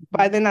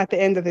 But then at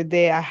the end of the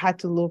day, I had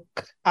to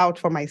look out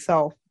for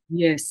myself.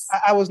 Yes.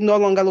 I was no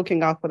longer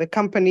looking out for the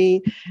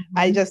company.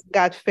 I just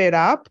got fed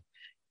up.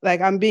 Like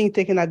I'm being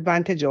taken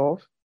advantage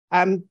of.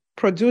 I'm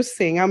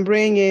producing, I'm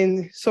bringing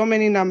in so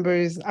many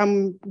numbers.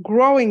 I'm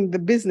growing the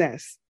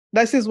business.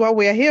 This is what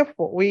we are here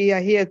for. We are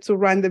here to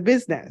run the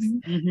business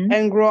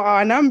and grow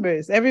our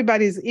numbers.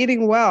 Everybody's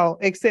eating well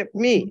except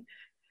me.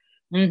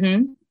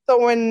 So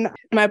when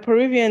my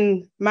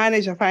Peruvian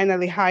manager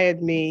finally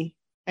hired me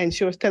and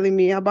she was telling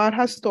me about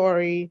her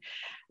story,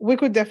 we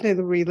could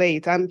definitely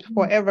relate. I'm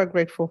forever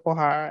grateful for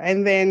her.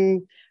 And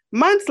then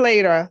months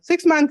later,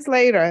 6 months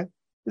later,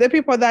 the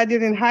people that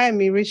didn't hire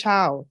me reach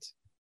out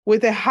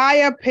with a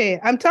higher pay.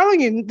 I'm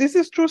telling you, this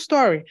is true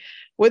story.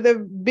 With a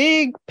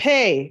big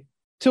pay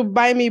to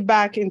buy me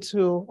back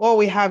into, oh,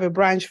 we have a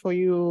branch for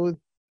you.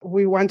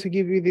 We want to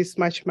give you this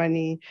much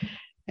money.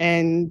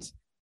 And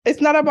it's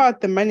not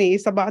about the money.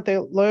 It's about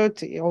the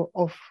loyalty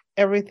of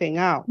everything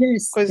else.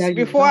 Yes. Because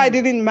before I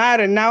didn't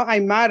matter. Now I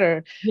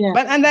matter.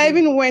 And I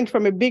even went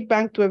from a big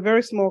bank to a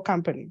very small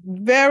company.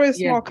 Very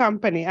small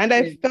company. And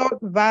I felt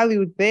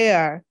valued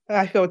there.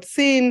 I felt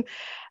seen.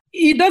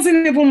 It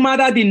doesn't even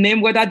matter the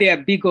name, whether they are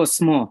big or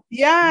small.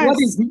 Yes.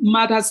 What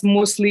matters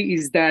mostly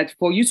is that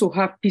for you to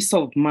have peace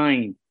of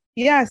mind.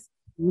 Yes.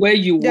 Where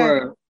you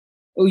were.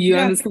 Oh, you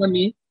understand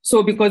me?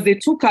 So because they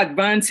took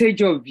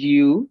advantage of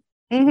you,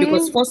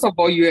 because first of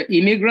all, you're an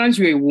immigrant,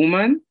 you're a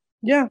woman.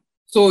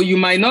 So you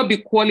might not be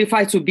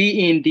qualified to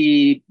be in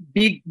the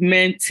big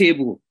men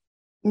table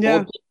or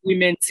big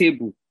women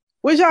table.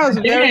 Which I was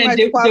very much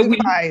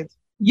qualified.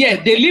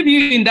 They leave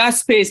you in that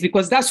space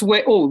because that's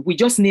where, we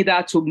just need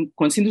her to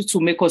continue to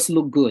make us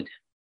look good.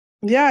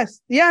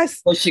 Yes.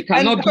 But she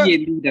cannot be a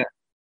leader.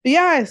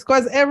 Yes,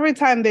 because every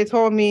time they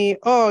told me,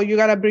 oh, you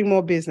got to bring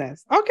more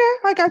business. Okay,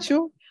 I got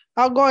you.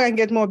 I'll go and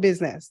get more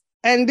business.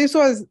 And this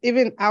was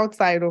even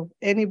outside of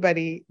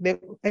anybody that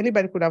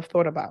anybody could have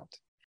thought about.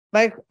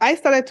 Like I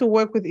started to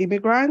work with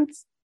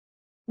immigrants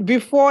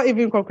before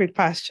even Concrete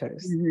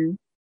Pastures.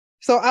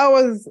 So I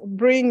was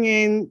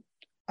bringing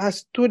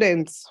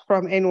students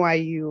from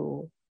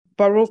NYU,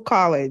 Baruch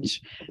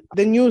College,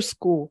 the New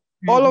School,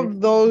 all of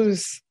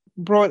those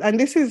brought, and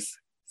this is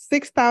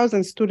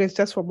 6,000 students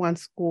just from one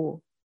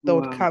school. They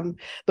would come,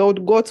 they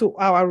would go to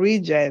our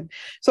region.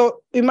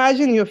 So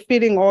imagine you're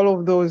feeding all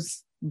of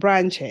those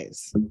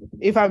branches,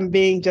 if I'm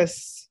being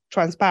just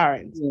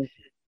transparent.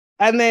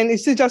 And then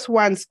it's just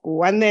one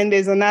school. And then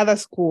there's another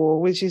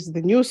school, which is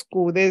the New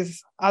School.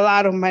 There's a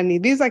lot of money.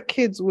 These are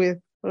kids with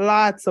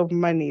lots of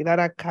money that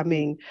are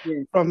coming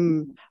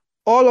from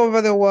all over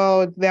the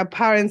world. Their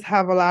parents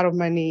have a lot of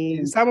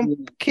money.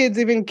 Some kids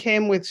even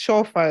came with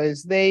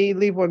chauffeurs. They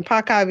live on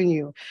Park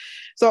Avenue.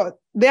 So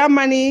their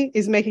money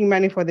is making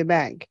money for the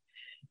bank.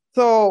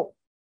 So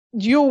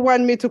you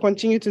want me to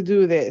continue to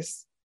do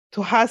this,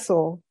 to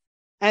hustle,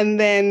 and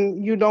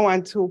then you don't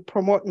want to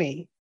promote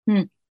me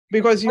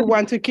because you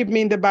want to keep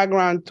me in the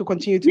background to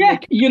continue to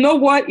make. You know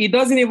what? It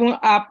doesn't even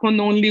happen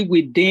only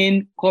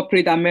within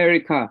corporate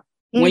America.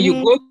 When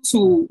you go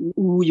to,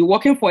 you're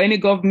working for any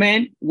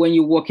government, when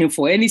you're working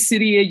for any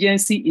city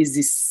agency, is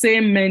the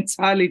same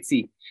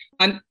mentality.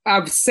 And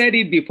I've said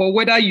it before,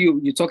 whether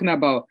you're talking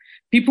about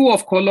people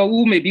of color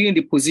who may be in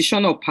the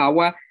position of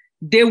power,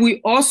 they will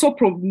also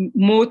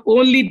promote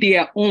only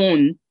their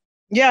own.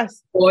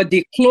 Yes. Or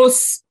the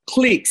close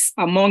cliques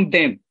among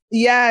them.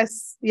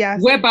 Yes.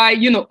 Whereby,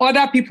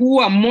 other people who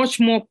are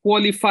much more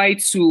qualified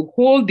to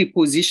hold the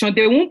position,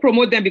 they won't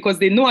promote them because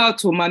they know how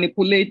to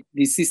manipulate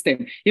the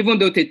system. Even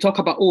though they talk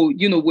about, when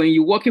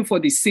you're working for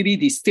the city,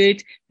 the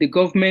state, the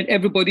government,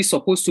 everybody's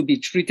supposed to be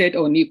treated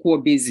on equal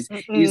basis.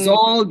 It's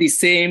all the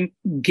same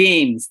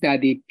games that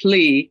they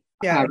play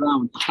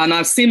around. And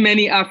I've seen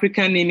many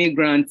African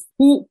immigrants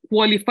who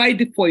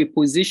qualified for a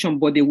position,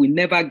 but they will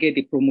never get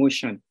the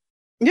promotion.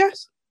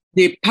 Yes.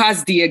 They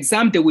pass the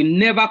exam, they will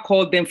never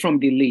call them from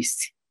the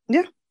list.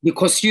 Yeah.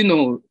 Because, we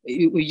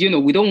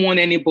don't want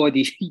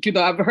anybody.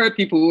 I've heard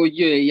people,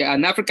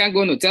 an African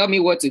going to tell me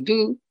what to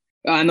do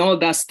and all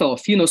that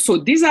stuff. So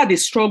these are the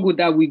struggles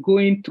that we're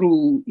going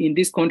through in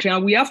this country,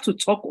 and we have to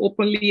talk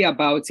openly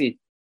about it.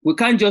 We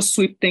can't just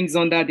sweep things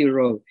under the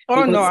rug.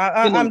 Oh, because, no,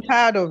 I'm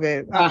tired of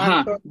it.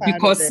 I'm so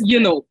because, of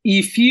it.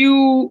 If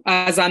you,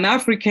 as an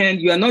African,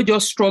 you are not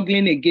just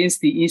struggling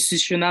against the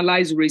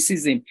institutionalized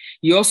racism,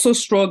 you're also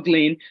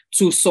struggling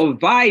to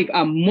survive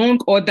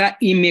among other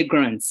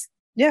immigrants.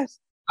 Yes.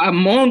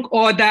 Among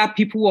other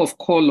people of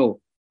color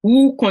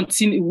who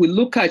will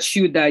look at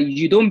you that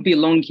you don't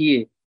belong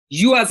here.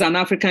 You as an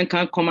African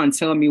can't come and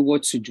tell me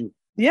what to do.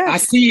 Yes. I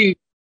see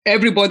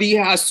everybody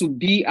has to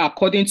be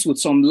according to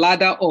some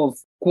ladder of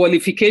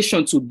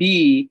qualification to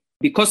be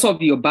because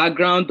of your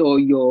background or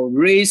your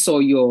race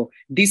or your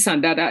this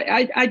and that.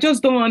 I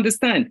just don't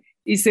understand.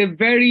 It's a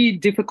very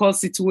difficult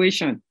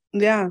situation.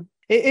 Yeah.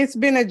 It's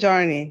been a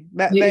journey.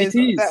 It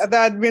is.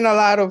 There's been a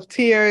lot of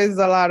tears,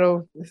 a lot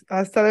of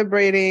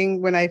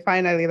celebrating. When I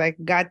finally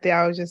got there,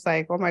 I was just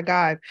like, oh my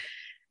God.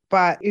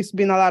 But it's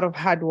been a lot of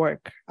hard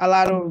work, a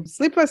lot of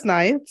sleepless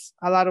nights,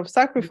 a lot of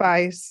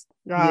sacrifice.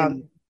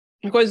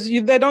 Because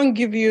they don't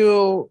give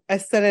you a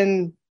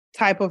certain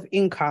type of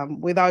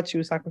income without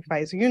you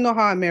sacrificing. You know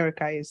how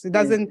America is. It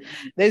doesn't,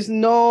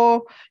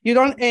 you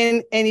don't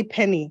earn any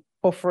penny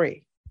for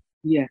free.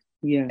 Yeah.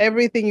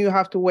 Everything you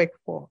have to work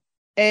for.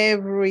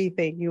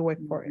 Everything you work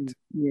for it.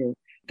 Yeah.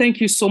 Thank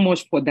you so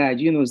much for that.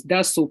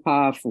 That's so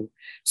powerful.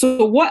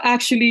 So what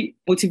actually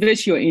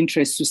motivates your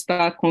interest to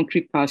start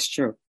Concrete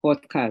Pasture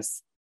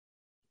podcast?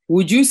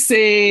 Would you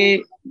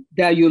say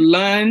that you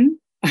learn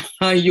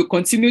and you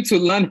continue to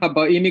learn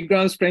about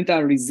immigrant strength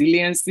and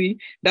resiliency?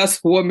 That's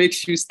what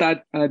makes you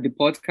start the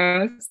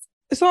podcast?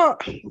 So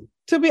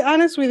to be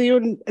honest with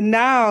you,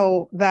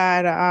 now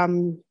that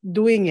I'm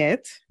doing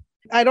it,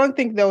 I don't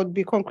think there would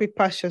be Concrete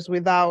Pastures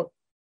without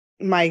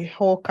my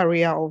whole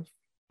career of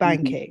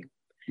banking.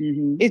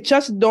 It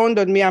just dawned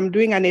on me, I'm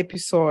doing an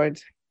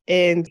episode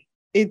and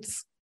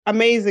it's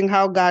amazing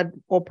how God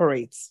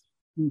operates.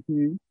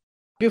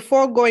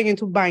 Before going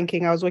into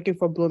banking, I was working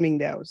for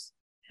Bloomingdale's.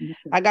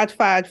 I got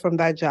fired from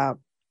that job.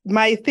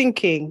 My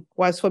thinking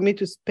was for me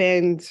to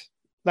spend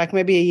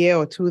maybe a year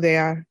or two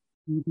there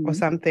or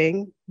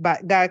something,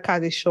 but God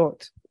cut it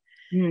short.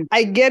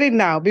 I get it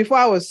now. Before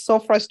I was so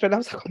frustrated. I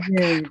was like, oh my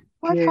God,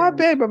 what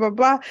happened? Blah, blah,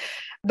 blah.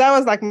 That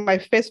was my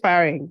first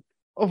firing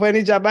of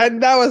any job.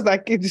 And that was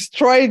it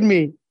destroyed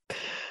me.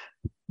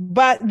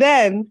 But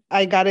then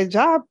I got a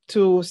job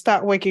to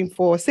start working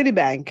for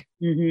Citibank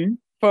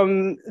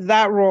from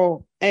that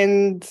role.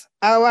 And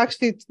I'll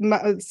actually,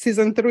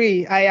 season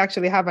 3, I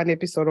actually have an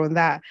episode on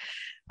that.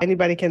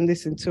 Anybody can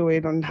listen to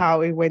it on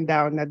how it went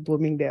down at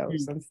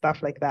Bloomingdale's and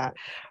stuff like that.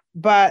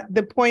 But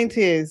the point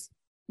is,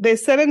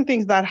 there's certain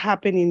things that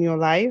happen in your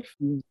life,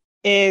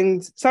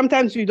 and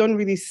sometimes you don't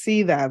really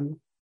see them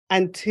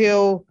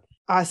until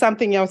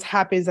something else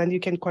happens and you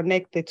can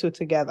connect the two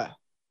together.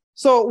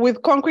 So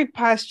with Concrete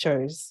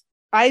Pastures,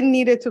 I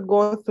needed to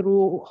go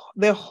through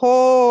the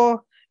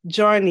whole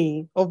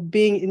journey of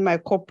being in my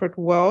corporate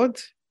world.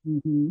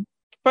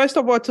 First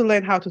of all, to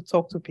learn how to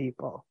talk to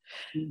people.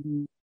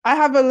 I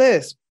have a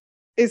lisp.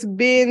 It's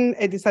been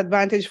a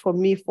disadvantage for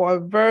me for a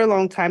very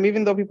long time,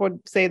 even though people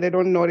say they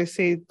don't notice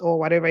it or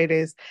whatever it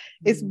is.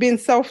 It's been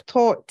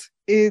self-taught.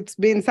 It's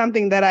been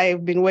something that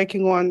I've been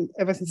working on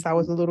ever since I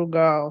was a little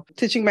girl,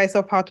 teaching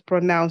myself how to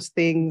pronounce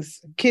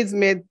things. Kids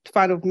made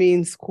fun of me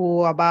in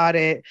school about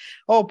it.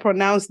 Oh,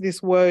 pronounce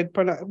this word,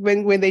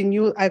 when they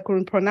knew I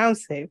couldn't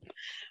pronounce it.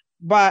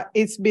 But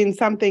it's been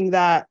something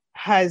that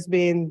has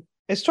been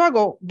a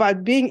struggle.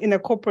 But being in a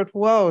corporate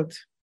world,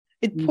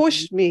 it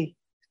pushed me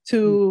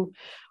to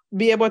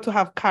be able to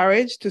have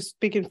courage to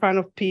speak in front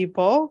of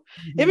people,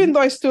 even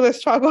though it's still a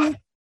struggle.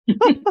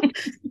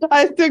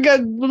 I still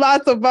get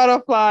lots of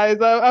butterflies.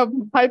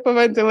 I'm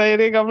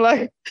hyperventilating. I'm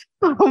like,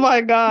 oh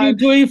my God. You're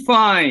doing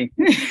fine.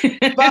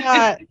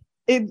 But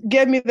it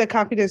gave me the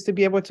confidence to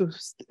be able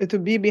to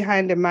be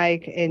behind the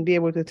mic and be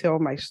able to tell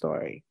my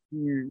story.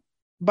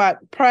 But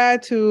prior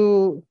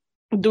to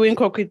doing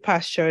Concrete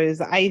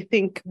Pastures, I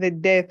think the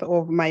death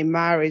of my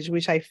marriage,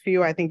 which I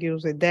think it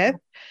was a death,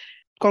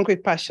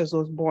 Concrete Pastures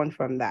was born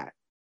from that.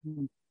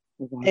 Mm.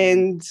 Wow.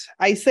 And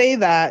I say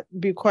that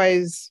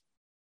because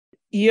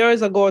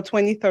years ago,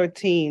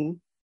 2013,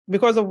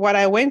 because of what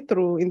I went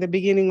through in the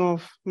beginning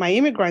of my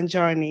immigrant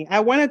journey,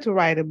 I wanted to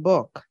write a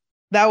book.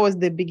 That was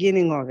the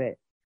beginning of it.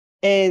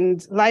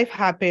 And life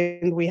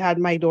happened. We had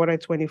my daughter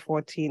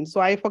 2014. So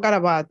I forgot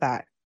about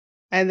that.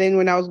 And then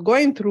when I was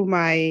going through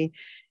my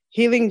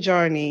healing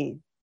journey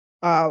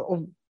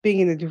of being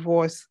in a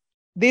divorce,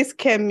 this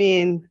came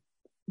in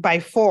by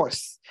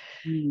force.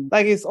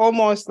 Like, it's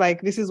almost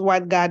like this is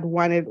what God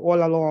wanted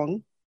all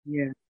along.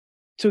 Yeah.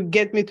 To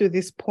get me to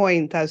this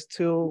point as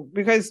to,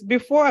 because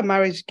before a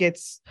marriage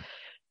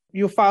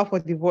you file for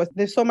divorce,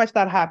 there's so much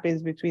that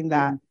happens between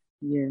that.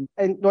 Yeah.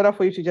 And in order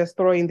for you to just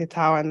throw in the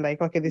towel and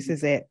like, okay, this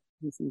is it.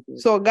 This is it.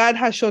 So God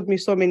has showed me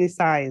so many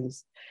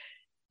signs.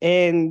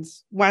 And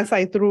once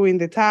I threw in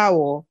the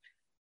towel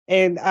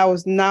and I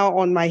was now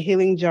on my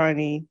healing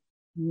journey,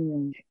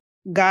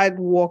 God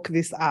woke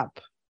this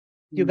up.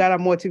 You got to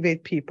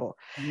motivate people.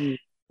 Yes.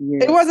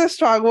 It was a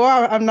struggle.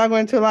 I'm not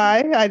going to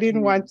lie. I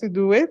didn't want to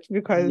do it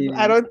because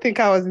I don't think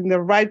I was in the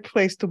right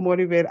place to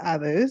motivate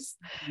others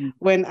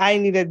when I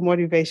needed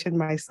motivation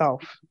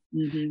myself.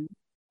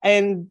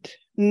 And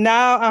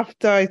now,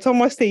 after it's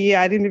almost a year,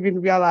 I didn't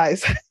even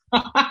realize.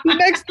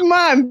 Next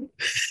month,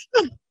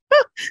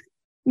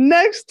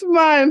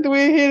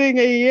 we're hitting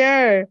a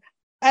year.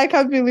 I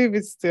can't believe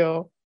it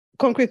still.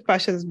 Concrete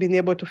Pastures has been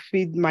able to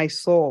feed my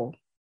soul.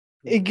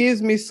 It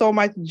gives me so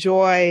much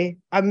joy,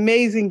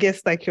 amazing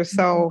guests like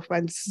yourself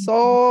and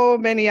so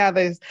many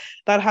others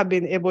that have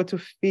been able to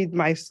feed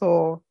my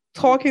soul.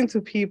 Talking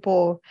to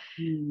people,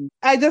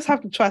 I just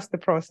have to trust the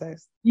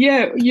process.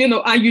 Yeah,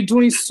 and you're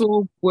doing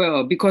so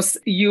well because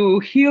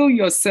you heal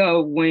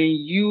yourself when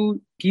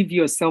you give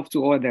yourself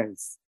to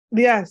others.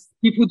 Yes.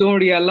 People don't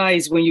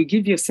realize when you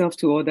give yourself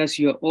to others,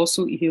 you're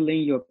also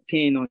healing your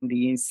pain on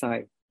the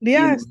inside.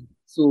 Yes.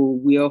 So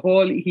we are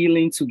all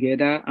healing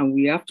together and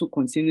we have to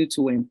continue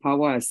to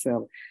empower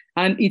ourselves.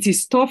 And it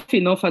is tough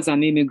enough as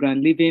an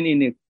immigrant living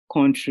in a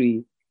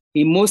country,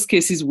 in most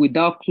cases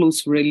without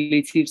close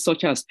relatives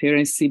such as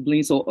parents,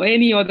 siblings, or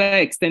any other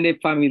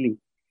extended family.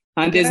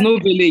 And there's no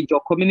village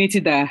or community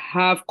that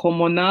have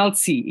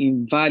commonality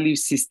in value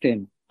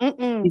system.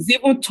 It's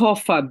even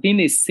tougher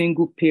being a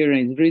single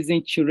parent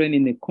raising children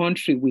in a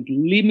country with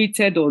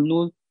limited or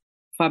no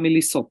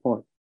family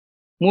support.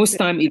 Most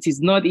time, it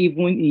is not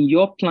even in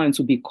your plan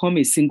to become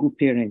a single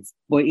parent.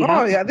 But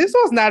this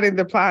was not in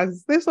the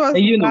plans. This was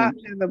not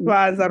in the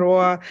plans at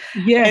all.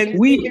 Yeah,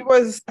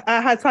 and I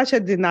had such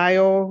a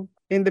denial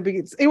in the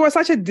beginning. It was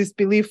such a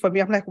disbelief for me.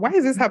 I'm like, why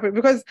is this happening?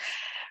 Because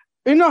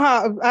you know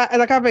how,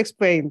 like I've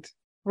explained,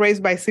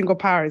 raised by single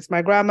parents,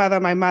 my grandmother,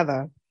 my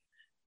mother.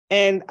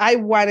 And I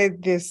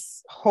wanted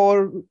this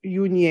whole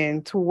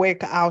union to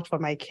work out for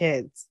my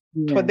kids,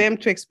 for them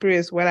to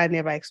experience what I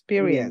never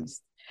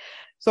experienced.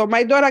 So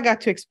my daughter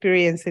got to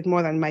experience it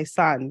more than my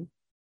son.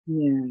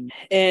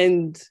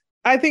 And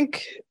I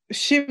think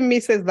she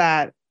misses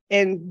that.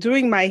 And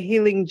during my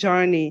healing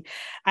journey,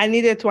 I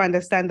needed to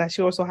understand that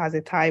she also has a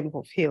time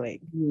of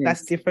healing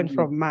that's different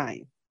from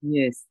mine.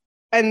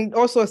 And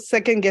also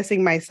second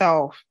guessing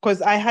myself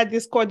because I had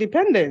this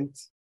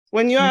codependent.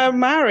 When you are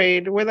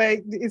married,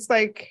 it's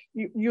like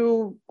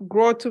you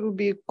grow to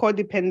be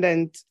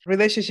codependent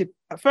relationship.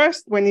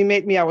 First, when he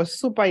met me, I was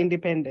super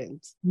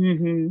independent.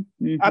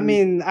 I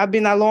mean, I've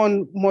been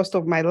alone most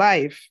of my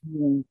life.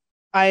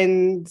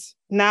 And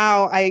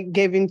now I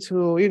gave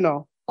into,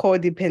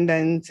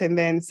 codependent and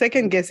then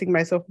second guessing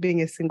myself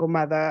being a single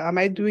mother. Am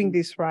I doing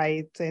this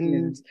right?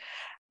 And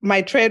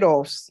my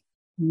trade-offs.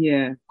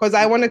 Because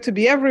I wanted to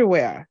be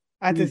everywhere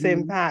at the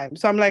same time.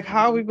 So I'm like,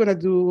 how are we going to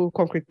do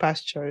Concrete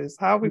Pastures?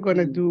 How are we going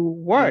to do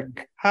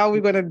work? How are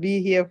we going to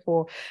be here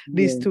for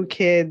these two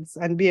kids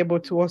and be able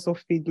to also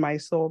feed my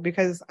soul?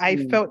 Because I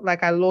felt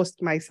like I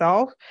lost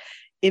myself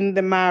in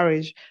the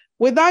marriage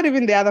without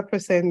even the other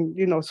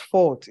person's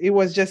fault. It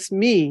was just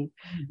me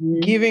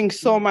giving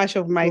so much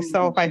of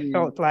myself, I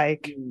felt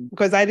like,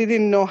 because I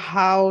didn't know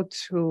how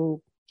to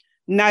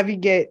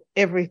navigate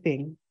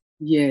everything.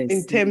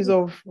 In terms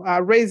of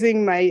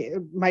raising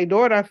my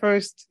daughter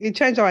first, it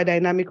changed our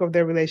dynamic of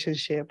the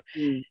relationship.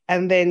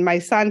 And then my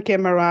son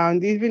came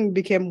around, it even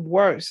became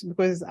worse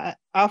because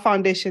our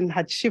foundation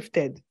had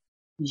shifted.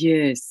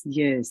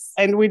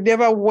 And we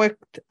never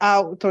worked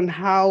out on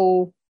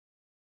how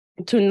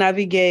to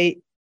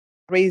navigate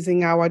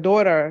raising our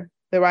daughter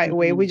the right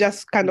way. We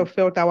just kind of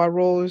felt our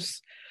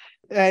roles.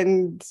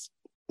 And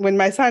when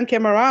my son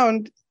came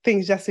around,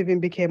 things just even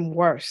became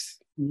worse.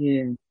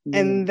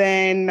 And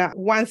then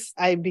once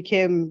I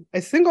became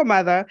a single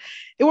mother,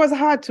 it was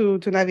hard to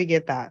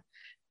navigate that.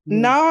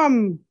 Now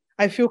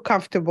I feel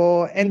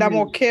comfortable and I'm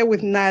okay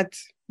with not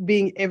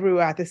being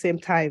everywhere at the same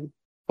time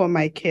for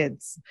my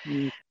kids.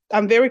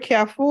 I'm very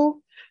careful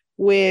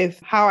with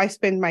how I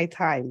spend my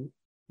time,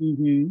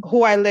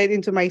 who I let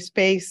into my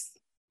space.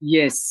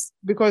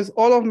 Because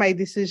all of my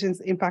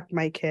decisions impact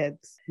my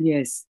kids.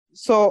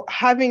 So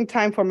having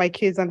time for my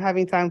kids and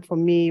having time for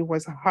me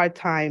was a hard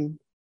time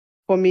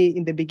for me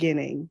in the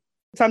beginning.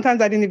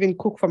 Sometimes I didn't even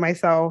cook for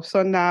myself.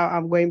 So now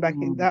I'm going back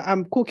in.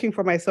 I'm cooking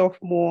for myself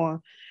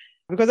more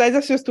because I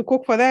just used to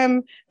cook for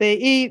them. They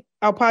eat.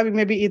 I'll probably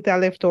maybe eat their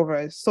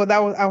leftovers. So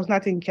I was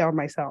not taking care of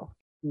myself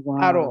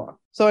at all.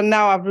 So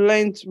now I've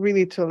learned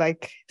really to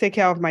like take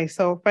care of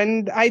myself.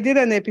 And I did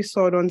an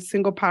episode on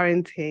single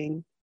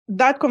parenting.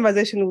 That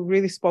conversation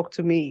really spoke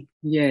to me.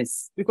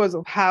 Yes. Because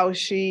of how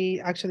she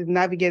actually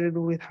navigated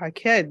with her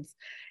kids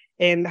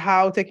and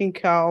how taking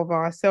care of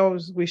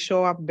ourselves, we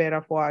show up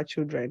better for our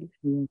children.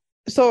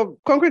 So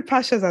Concrete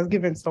Pastures has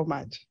given so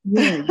much.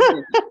 Yeah.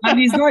 And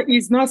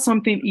it's not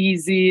something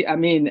easy. I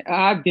mean,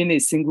 I've been a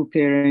single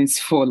parent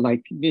for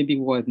like maybe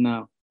what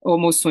now?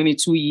 Almost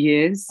 22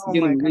 years,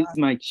 with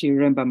my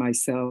children by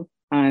myself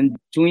and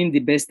doing the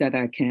best that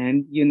I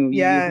can. You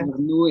have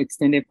no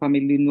extended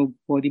family,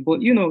 nobody,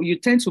 but you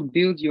tend to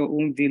build your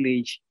own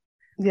village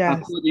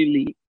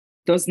accordingly.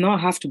 Does not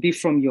have to be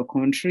from your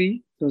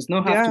country, does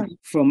not have to be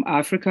from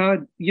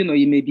Africa.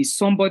 It may be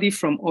somebody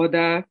from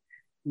other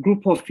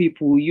group of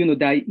people,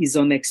 that is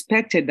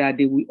unexpected that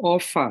they will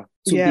offer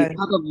to be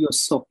part of your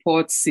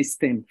support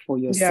system for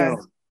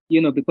yourself.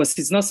 Because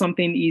it's not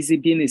something easy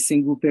being a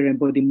single parent.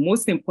 But the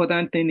most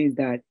important thing is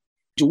that,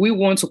 do we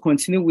want to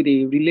continue with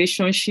a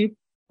relationship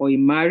or a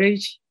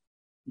marriage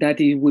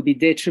that it will be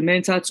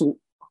detrimental to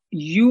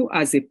you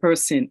as a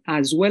person,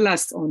 as well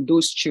as on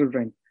those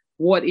children?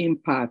 What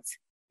impact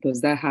does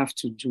that have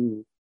to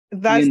do?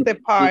 That's the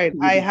part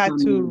I had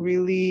to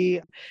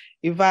really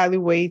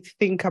evaluate,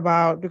 think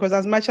about, because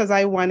as much as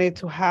I wanted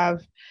to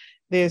have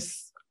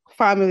this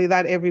family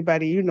that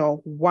everybody,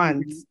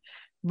 wants,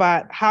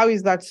 but how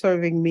is that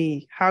serving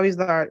me? How is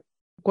that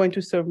going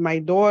to serve my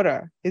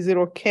daughter? Is it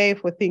okay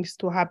for things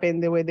to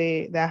happen the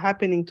way they're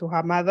happening to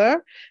her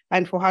mother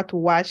and for her to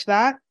watch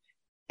that?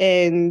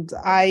 And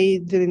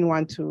I didn't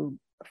want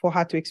for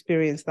her to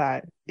experience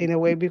that in a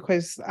way,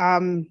 because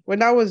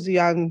when I was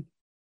young,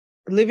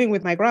 living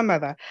with my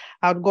grandmother,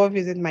 I would go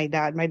visit my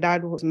dad. My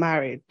dad was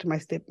married to my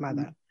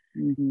stepmother.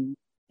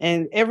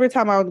 And every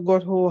time I would go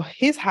to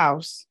his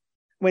house,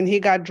 when he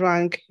got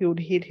drunk, he would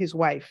hit his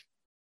wife.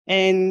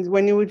 And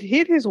when he would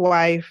hit his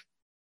wife,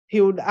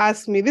 he would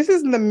ask me, this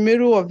is in the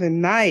middle of the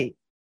night.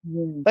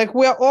 Like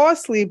we're all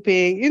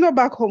sleeping.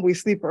 Back home, we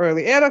sleep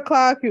early. 8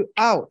 o'clock, you're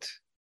out.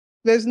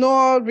 There's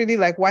no really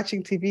like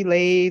watching TV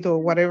late or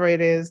whatever it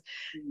is.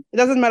 It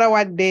doesn't matter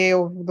what day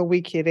of the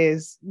week it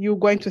is. You're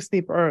going to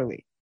sleep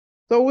early.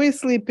 So we're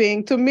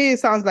sleeping. To me, it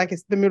sounds like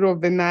it's the middle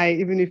of the night,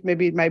 even if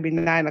maybe it might be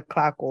 9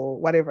 o'clock or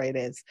whatever it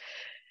is.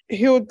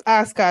 He would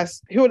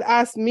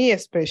ask me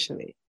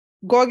especially,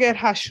 go get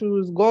her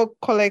shoes, go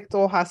collect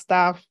all her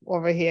stuff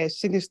over here.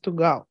 She needs to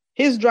go.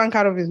 He's drunk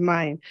out of his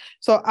mind.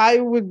 So I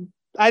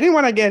didn't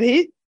want to get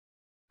hit.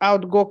 I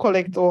would go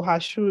collect all her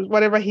shoes,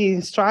 whatever he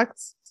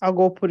instructs, I'll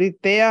go put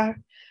it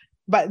there.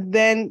 But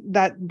then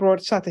that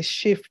brought such a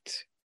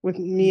shift with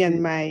me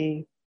and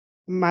my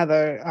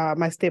mother,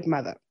 my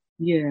stepmother.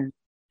 Yeah.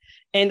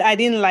 And I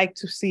didn't like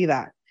to see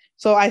that.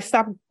 So I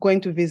stopped going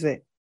to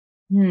visit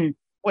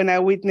when I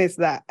witnessed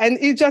that. And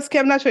it just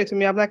came naturally to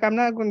me. I'm like, I'm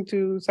not going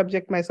to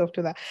subject myself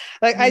to that.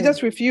 Like, I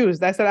just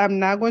refused. I said, I'm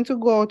not going to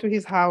go to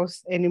his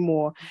house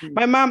anymore.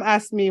 My mom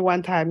asked me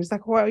one time, it's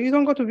like, well, you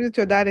don't go to visit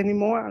your dad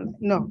anymore? Like,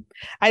 no.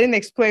 I didn't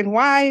explain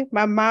why.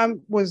 My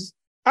mom was,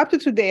 up to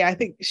today, I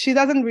think she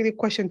doesn't really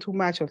question too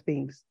much of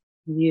things.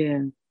 Yeah.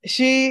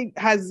 She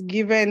has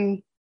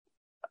given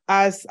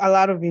us a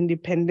lot of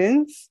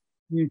independence.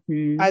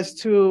 As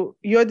to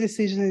your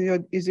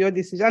decision is your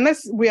decision.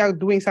 Unless we are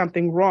doing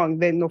something wrong,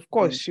 then of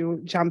course she'll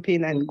jump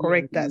in and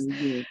correct us.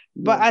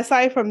 But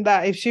aside from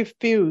that, if she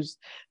feels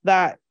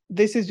that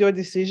this is your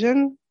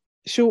decision,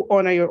 she'll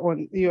honor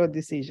your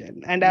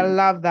decision. And I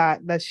love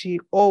that she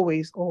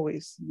always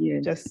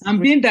just.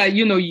 And being that,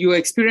 you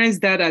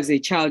experienced that as a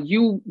child,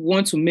 you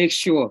want to make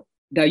sure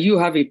that you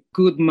have a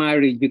good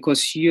marriage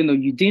because,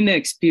 you didn't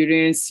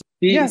experience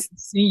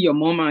seeing your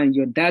mom and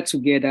your dad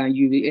together. And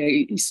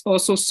you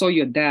also saw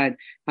your dad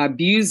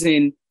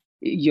abusing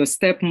your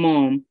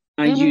stepmom.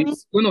 And you're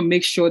going to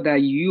make sure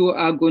that you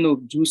are going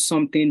to do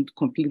something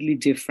completely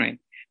different.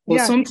 But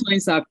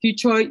sometimes our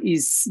future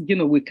is,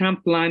 we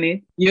can't plan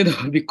it,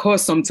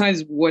 because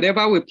sometimes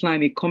whatever we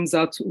plan, it comes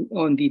out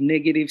on the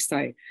negative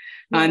side.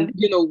 And,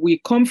 we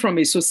come from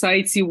a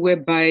society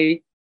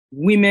whereby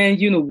women,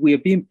 we're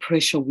being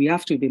pressured. We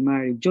have to be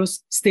married.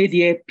 Just stay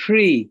there,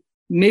 pray.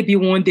 Maybe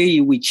one day it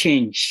will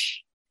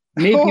change.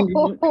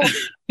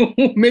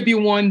 Maybe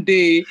one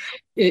day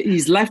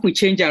his life will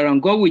change around.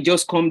 God will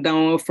just come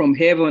down from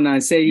heaven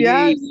and say,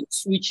 hey,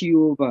 switch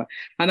you over.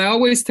 And I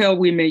always tell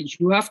women,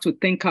 you have to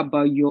think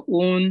about your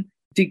own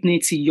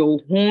dignity, your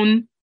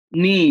own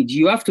need.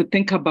 You have to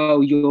think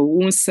about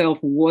your own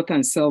self-worth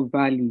and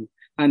self-value.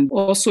 And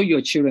also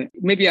your children.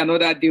 Maybe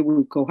another day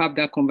we could have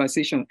that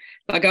conversation.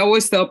 Like I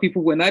always tell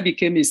people, when I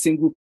became a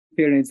single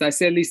parent, I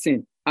said,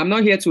 listen, I'm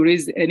not here to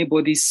raise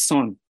anybody's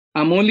son.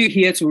 I'm only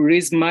here to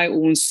raise my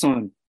own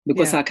son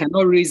because I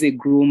cannot raise a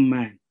grown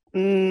man,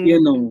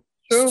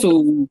 True.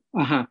 So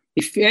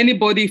if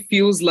anybody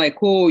feels like,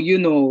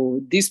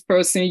 this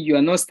person, you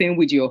are not staying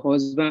with your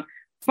husband,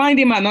 Find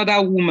him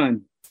another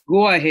woman.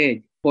 Go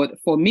ahead. But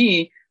for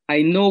me,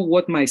 I know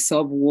what my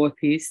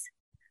self-worth is.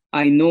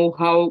 I know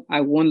how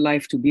I want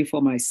life to be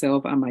for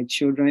myself and my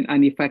children.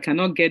 And if I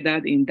cannot get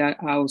that in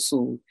that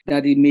household,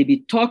 that it may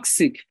be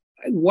toxic,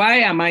 why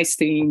am I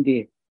staying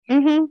there?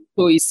 Mm-hmm.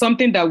 So it's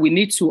something that we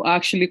need to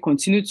actually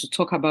continue to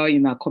talk about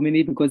in our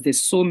community, because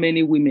there's so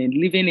many women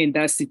living in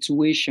that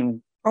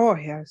situation. Oh,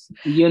 yes.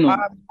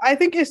 I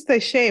think it's the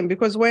shame,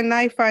 because when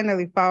I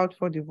finally filed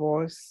for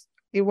divorce,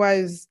 it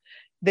was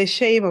the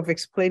shame of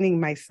explaining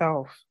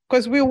myself,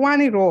 because we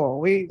want it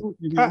all.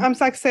 I'm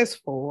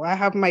successful. I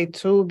have my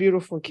 2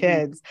 beautiful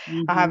kids.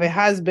 I have a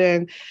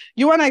husband.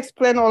 You want to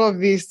explain all of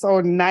this so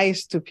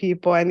nice to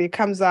people, and it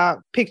comes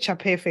out picture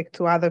perfect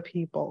to other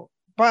people.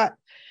 But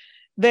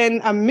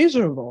then I'm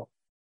miserable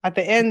at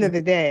the end of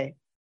the day.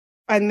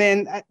 And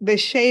then the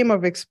shame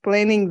of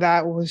explaining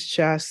that was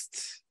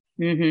just...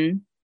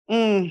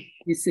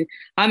 You see,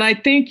 and I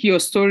think your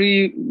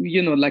story,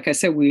 like I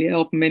said, will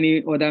help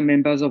many other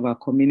members of our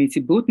community,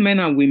 both men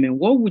and women.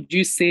 What would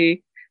you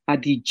say are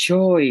the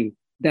joy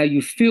that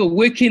you feel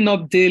waking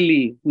up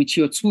daily with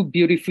your 2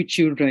 beautiful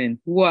children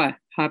who are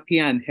happy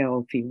and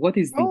healthy? What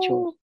is the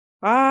joy?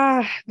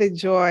 The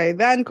joy,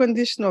 the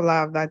unconditional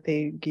love that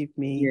they give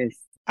me. Yes.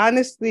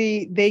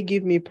 Honestly, they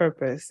give me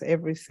purpose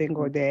every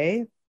single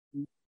day.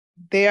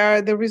 They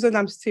are the reason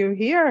I'm still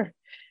here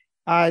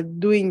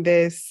doing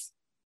this.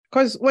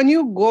 Because when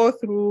you go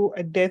through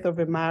a death of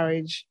a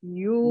marriage,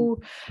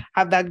 you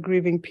have that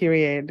grieving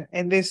period.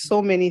 And there's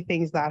so many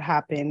things that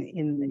happen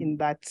in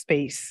that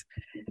space.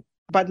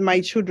 But my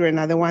children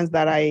are the ones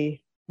that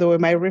they were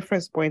my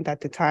reference point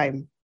at the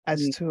time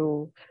as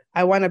to,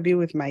 I want to be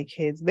with my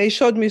kids. They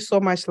showed me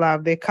so much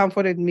love. They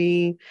comforted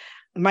me.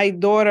 My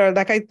daughter,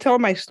 like I tell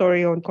my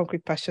story on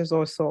Concrete Pastures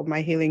also,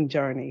 my healing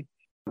journey.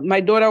 My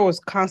daughter was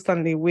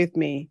constantly with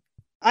me.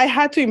 I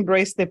had to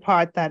embrace the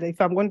part that if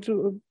I'm going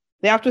to,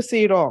 they have to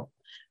see it all.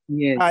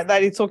 Yes.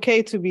 That it's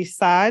okay to be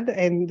sad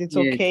and it's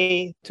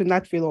okay to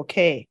not feel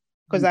okay.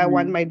 Because I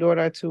want my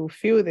daughter to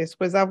feel this,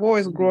 because I've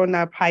always grown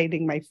up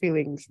hiding my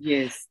feelings.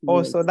 Yes.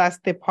 Also, that's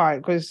the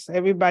part, because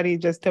everybody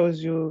just tells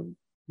you,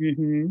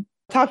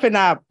 toughen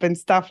up and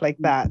stuff like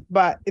that.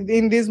 But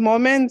in these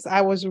moments,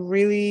 I was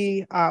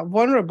really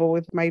vulnerable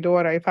with my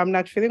daughter. If I'm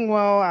not feeling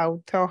well,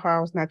 I'll tell her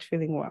I was not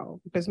feeling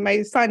well, because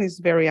my son is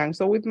very young.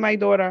 So with my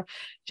daughter,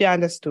 she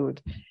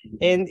understood.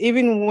 And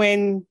even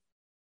when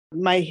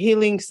my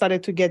healing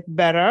started to get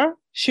better,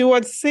 she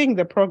would sing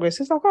the progress.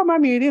 She's like, "Oh,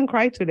 mommy, you didn't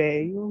cry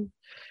today.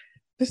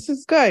 This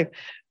is good."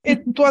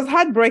 It was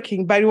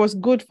heartbreaking, but it was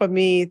good for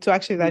me to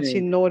actually that she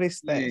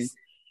noticed this.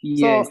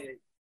 Yes. So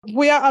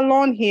we are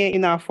alone here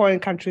in our foreign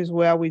countries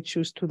where we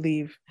choose to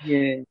live.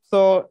 Yeah.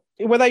 So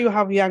whether you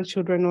have young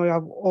children or you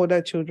have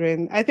older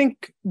children, I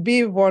think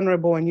be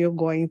vulnerable when you're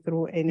going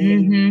through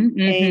any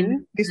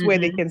pain. This way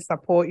they can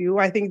support you.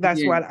 I think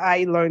that's what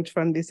I learned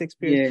from this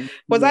experience.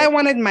 Because I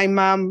wanted my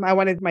mom, I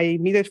wanted my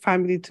immediate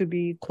family to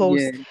be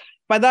close,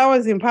 but that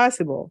was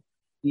impossible.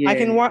 I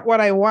can want what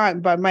I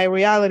want, but my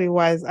reality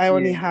was I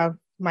only have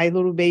my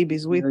little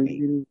babies with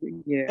me.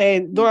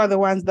 And those are the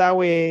ones that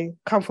were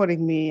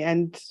comforting me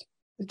and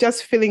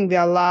just feeling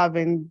their love.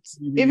 And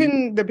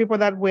even the people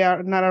that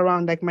were not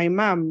around, like my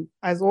mom,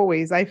 as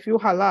always, I feel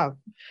her love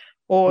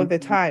all the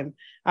time.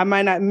 I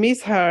might not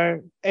miss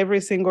her every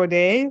single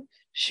day.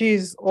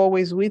 She's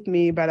always with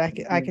me, but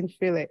I can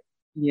feel it.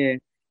 Yeah.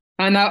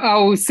 And I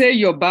would say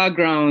your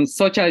background,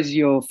 such as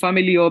your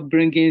family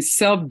upbringing,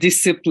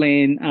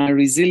 self-discipline and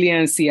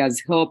resiliency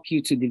has helped you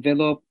to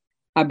develop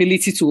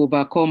ability to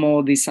overcome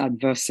all this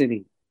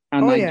adversity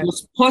and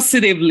just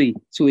positively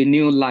to a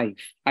new life.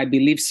 I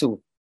believe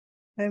so.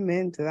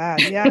 Amen to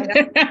that. Yeah.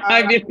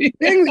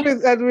 Being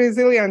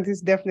resilient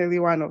is definitely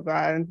one of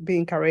that, and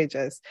being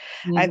courageous.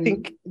 I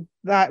think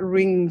that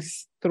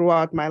rings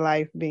throughout my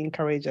life, being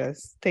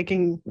courageous,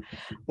 taking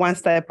one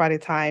step at a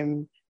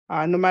time,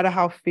 no matter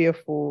how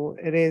fearful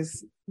it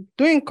is.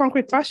 Doing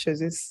Concrete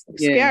Pastures is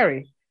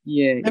scary.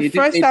 Yeah. The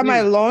first time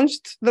I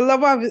launched, the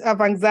level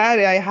of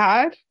anxiety I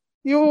had,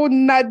 you would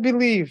not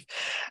believe,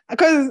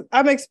 because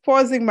I'm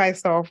exposing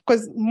myself.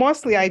 Because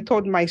mostly I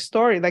told my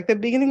story, like the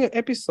beginning of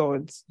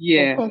episodes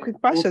of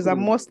Concrete Pastures are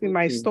mostly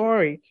my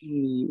story.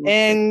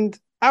 And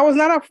I was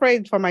not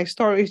afraid for my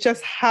story. It's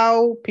just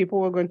how people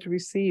were going to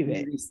receive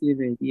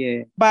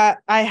it. But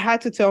I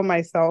had to tell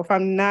myself,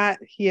 I'm not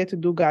here to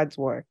do God's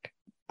work.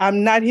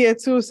 I'm not here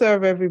to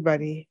serve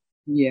everybody.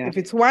 If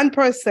it's one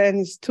person,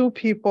 it's 2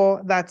 people,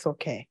 that's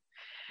okay.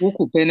 Who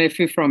could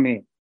benefit from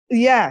it?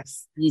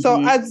 Yes.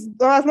 So as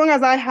long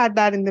as I had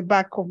that in the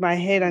back of my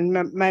head, and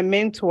my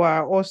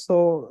mentor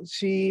also,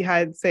 she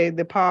had said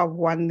the power of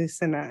one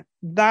listener,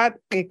 that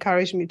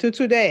encouraged me to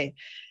today.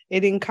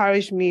 It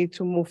encouraged me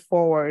to move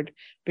forward,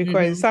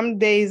 because some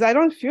days I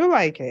don't feel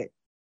like it.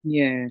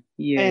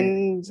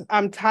 And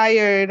I'm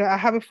tired. I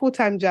have a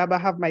full-time job. I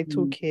have my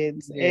 2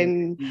 kids,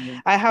 and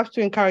I have to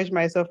encourage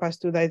myself as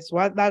to that's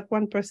what that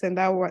one person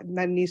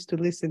that needs to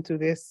listen to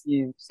this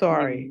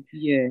story.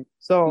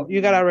 So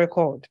you gotta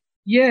record.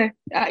 Yeah,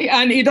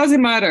 and it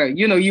doesn't matter.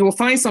 You will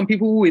find some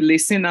people who will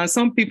listen and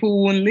some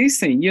people won't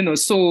listen,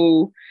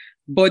 so,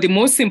 but the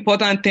most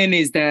important thing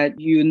is that,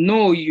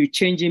 you're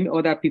changing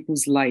other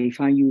people's life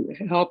and you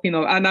helping.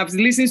 And I've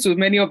listened to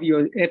many of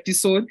your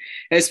episodes,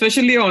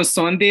 especially on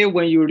Sunday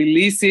when you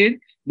release it.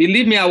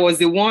 Believe me, I was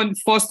the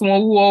first one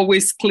who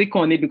always click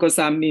on it because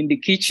I'm in the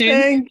kitchen.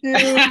 Thank you.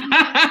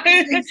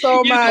 Thank you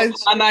so much.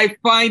 And I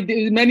find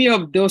many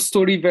of those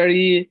stories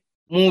very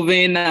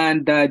moving,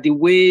 and the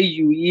way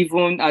you,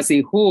 even as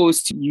a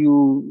host,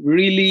 you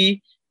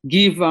really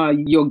give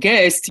your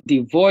guests the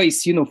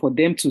voice, for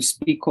them to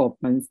speak up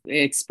and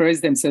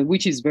express themselves,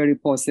 which is very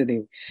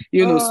positive,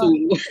 so.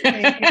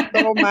 Thank you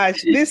so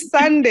much. This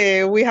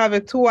Sunday, we have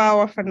a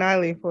 2-hour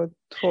finale for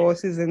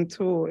season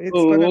 2. It's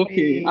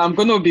okay. I'm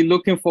going to be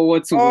looking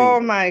forward to it. Oh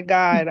my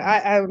God.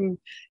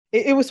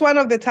 It was one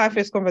of the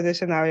toughest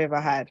conversations I've ever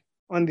had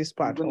on this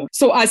platform.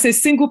 So as a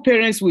single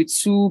parent with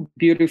 2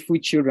 beautiful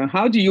children,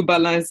 how do you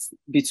balance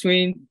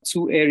between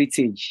 2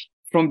 heritage?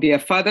 From their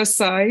father's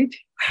side,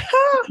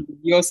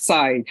 your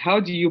side, how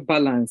do you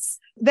balance?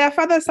 Their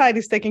father's side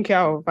is taken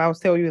care of, I'll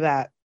tell you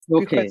that.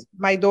 Okay. Because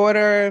my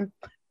daughter,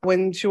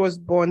 when she was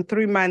born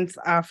 3 months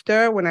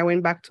after, when I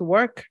went back to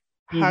work,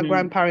 her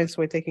grandparents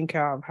were taking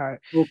care of her.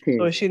 Okay.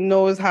 So she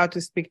knows how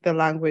to speak the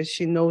language.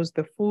 She knows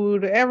the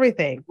food,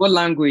 everything. What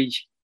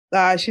language?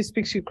 She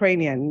speaks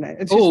Ukrainian.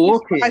 She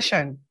speaks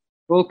Russian.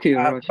 Okay,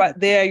 Russian. But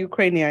they are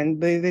Ukrainian.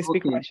 They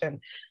speak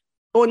Russian.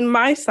 On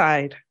my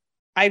side,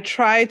 I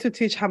tried to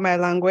teach her my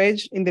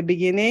language in the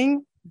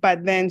beginning,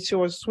 but then she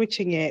was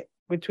switching it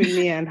between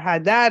me and her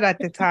dad at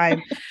the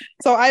time.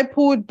 So I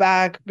pulled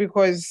back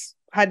because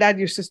her dad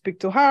used to speak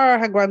to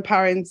her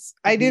grandparents.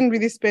 I didn't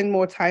really spend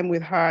more time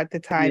with her at the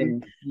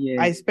time.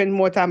 Yeah. I spent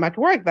more time at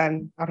work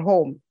than at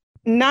home.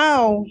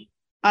 Now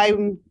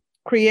I'm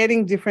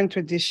creating different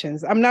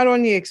traditions. I'm not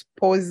only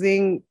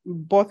exposing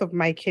both of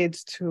my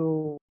kids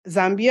to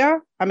Zambia,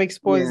 I'm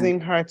exposing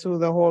her to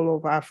the whole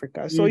of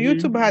Africa. So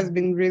YouTube has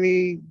been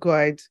really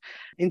good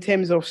in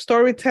terms of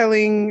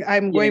storytelling.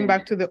 I'm going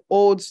back to the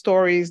old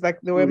stories, like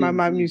the way my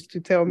mom used to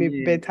tell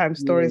me bedtime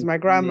stories, my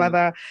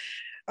grandmother.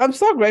 I'm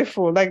so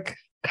grateful, like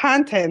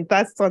content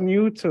that's on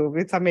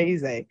YouTube. It's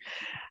amazing.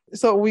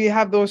 So we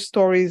have those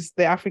stories,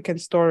 the African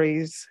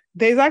stories.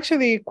 There's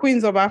actually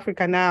Queens of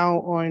Africa now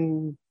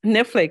on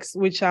Netflix,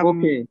 which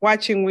I'm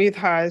watching with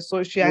her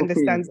so she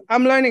understands.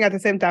 I'm learning at the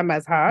same time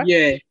as her.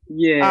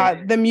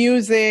 Yeah. The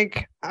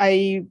music,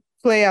 I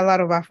play a lot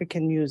of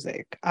African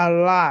music, a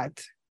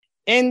lot.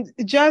 And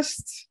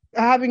just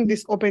having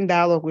this open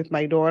dialogue with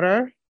my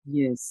daughter.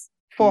 Yes.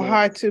 For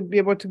her to be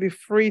able to be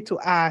free to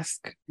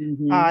ask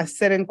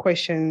certain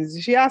questions.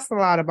 She asked a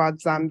lot about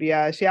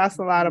Zambia. She asked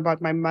a lot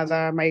about my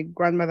mother, my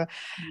grandmother.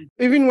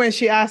 Even when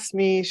she asked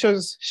me, she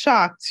was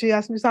shocked. She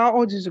asked me, so how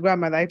old is your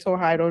grandmother? I told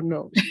her, I don't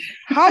know.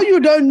 How you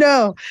don't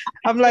know?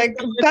 I'm like,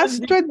 that's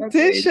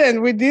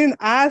tradition. We didn't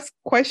ask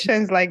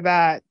questions like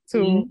that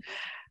too.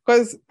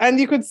 And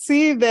you could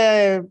see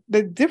the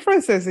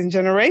differences in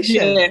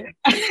generation.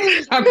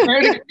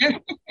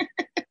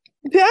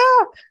 Yeah.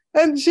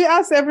 And she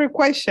asked every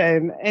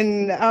question.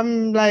 And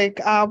I'm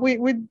like,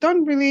 we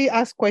don't really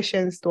ask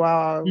questions to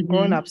our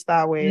grown-ups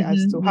that way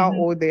as to how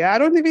old they are. I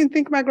don't even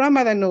think my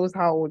grandmother knows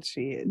how old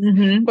she is.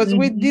 Because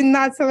we did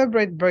not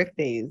celebrate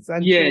birthdays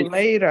until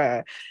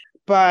later.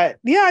 But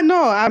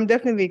I'm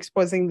definitely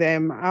exposing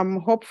them.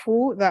 I'm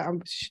hopeful that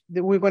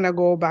we're going to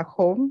go back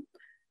home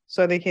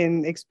so they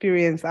can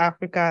experience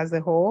Africa as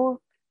a whole.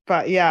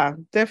 But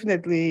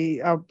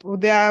definitely,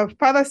 their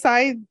father's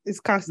side is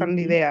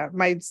constantly there.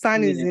 My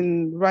son is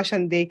in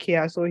Russian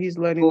daycare, so he's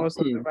learning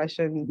also the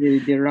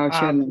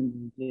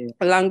Russian,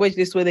 language.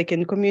 This way they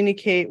can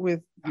communicate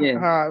with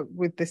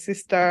with the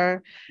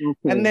sister.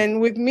 And then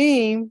with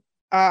me,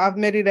 I've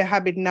made it a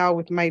habit now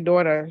with my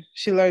daughter.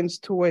 She learns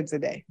 2 words a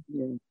day.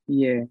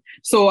 Yeah.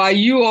 So are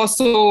you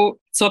also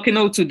talking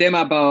out to them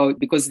about,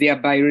 because they are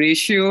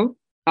biracial,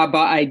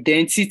 about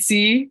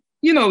identity?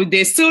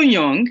 They're still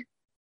young.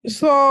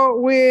 So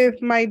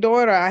with my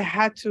daughter, I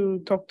had to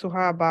talk to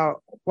her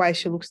about why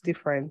she looks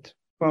different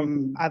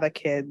from other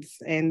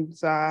kids, and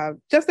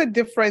just the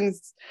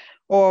difference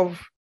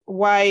of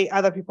why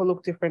other people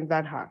look different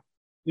than her.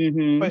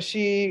 But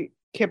she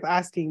kept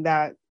asking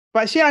that.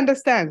 But she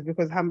understands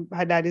because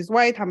her dad is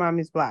white, her mom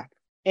is black.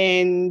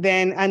 And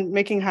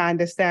making her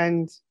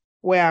understand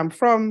where I'm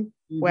from,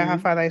 where her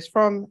father is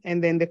from,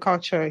 and then the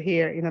culture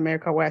here in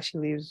America where she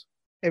lives.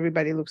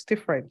 Everybody looks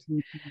different.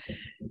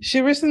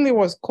 She recently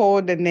was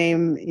called a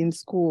name in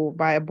school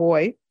by a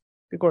boy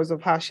because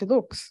of how she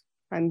looks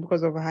and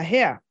because of her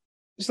hair.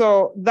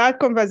 So that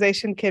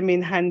conversation came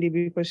in handy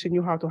because she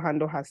knew how to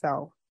handle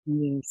herself.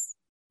 Yes.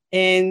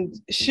 And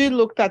she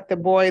looked at the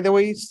boy, they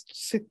would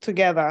sit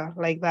together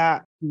like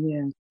that.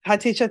 Yeah. Her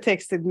teacher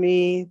texted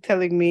me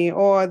telling me,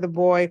 the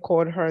boy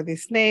called her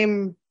this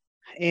name.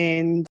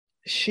 And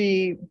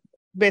she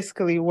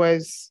basically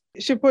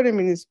she put him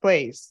in his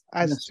place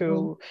as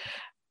to,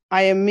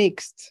 I am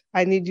mixed.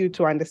 I need you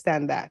to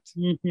understand that.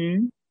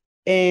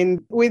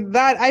 And with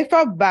that, I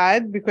felt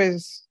bad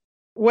because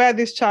where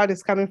this child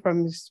is coming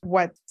from is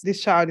what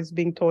this child is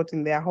being taught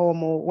in their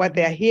home or what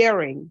they're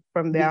hearing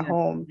from their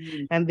home,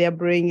 and they're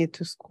bringing it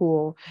to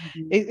school.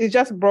 It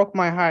just broke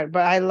my heart,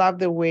 but I love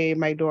the way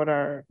my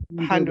daughter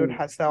handled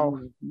herself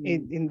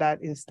in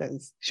that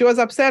instance. She was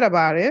upset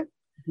about it.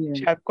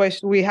 She had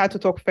questions. We had to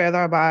talk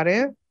further about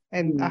it,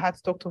 and I had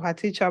to talk to her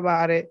teacher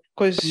about it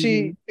because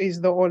she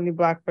is the only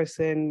Black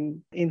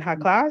person in her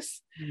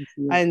class.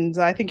 And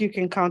I think you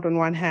can count on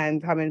one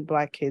hand how many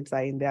Black kids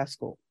are in their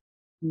school.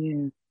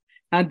 Yeah.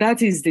 And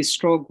that is the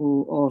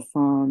struggle of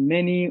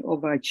many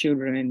of our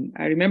children.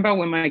 I remember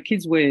when my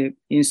kids were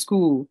in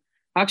school,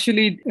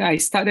 actually, I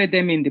started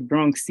them in the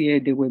Bronx here.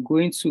 They were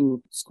going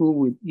to school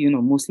with,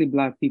 mostly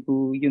Black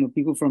people,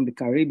 people from the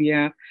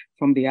Caribbean,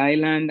 from the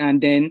island. And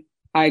then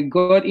I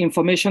got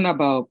information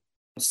about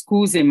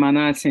schools in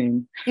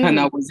Manhattan, and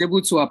I was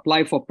able to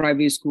apply for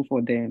private school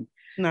for them,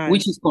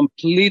 which is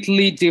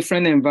completely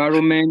different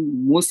environment,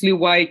 mostly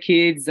white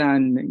kids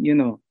and,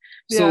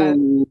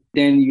 So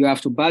then you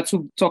have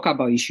to talk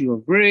about issue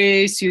of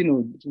race, a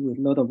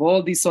lot of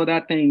all these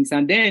other things.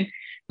 And then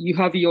you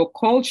have your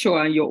culture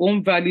and your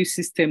own value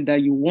system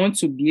that you want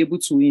to be able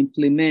to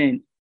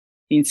implement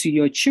into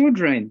your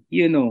children,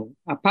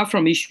 apart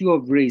from issue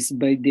of race,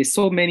 but there's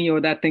so many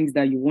other things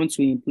that you want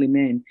to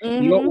implement,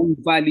 your own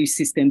value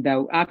system that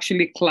will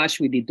actually clash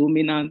with the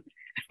dominant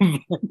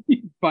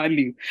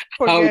value.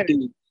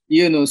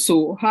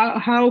 So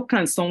how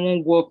can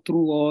someone work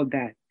through all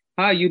that?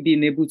 How are you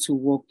being able to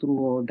walk through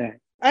all that?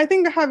 I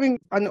think having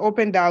an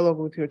open dialogue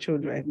with your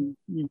children,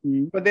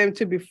 for them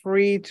to be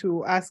free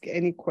to ask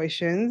any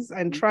questions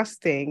and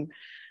trusting.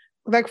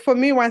 Like for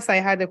me, once I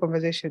had a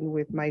conversation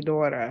with my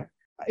daughter,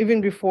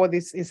 even before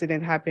this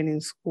incident happened in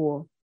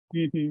school,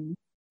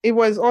 it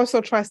was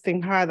also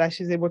trusting her that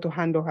she's able to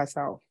handle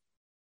herself.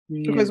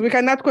 Because we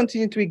cannot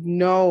continue to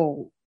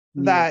ignore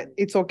that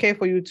it's okay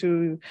for you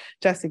to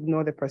just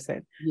ignore the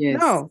person.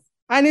 No,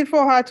 I need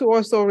for her to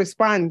also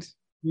respond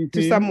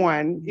to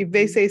someone if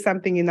they say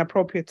something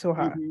inappropriate to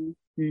her.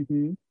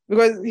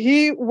 Because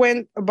he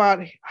went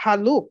about her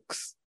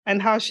looks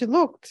and how she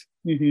looked.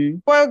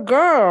 For a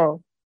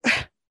girl,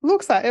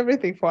 looks are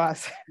everything for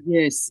us.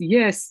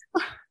 Yes.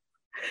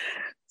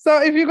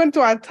 So if you're going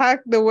to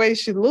attack the way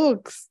she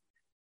looks,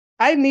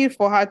 I need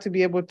for her to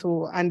be able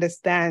to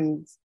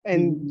understand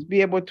and be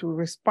able to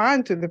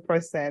respond to the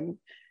person,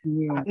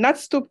 not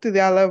stoop to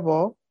their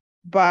level,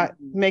 but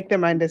make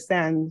them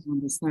understand.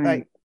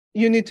 Like,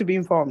 you need to be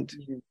informed.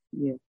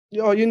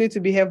 Or you need to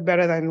behave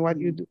better than what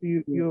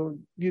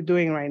you're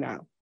doing right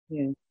now.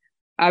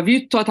 Have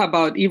you thought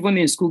about, even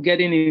in school,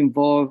 getting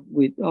involved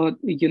with,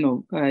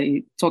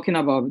 talking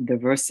about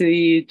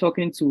diversity,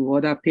 talking to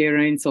other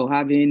parents, or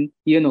having,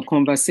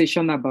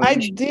 conversation about I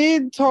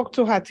did talk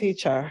to her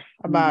teacher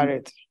about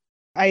it.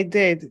 I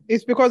did.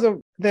 It's because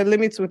of the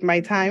limits with my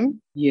time.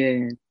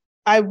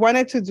 I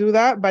wanted to do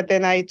that, but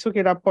then I took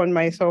it upon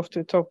myself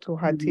to talk to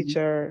her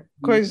teacher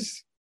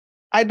because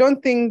I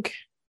don't think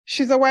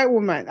she's a white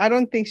woman. I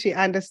don't think she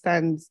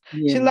understands.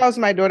 She loves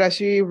my daughter.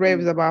 She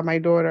raves about my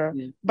daughter,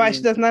 but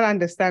she does not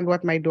understand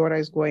what my daughter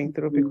is going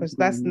through because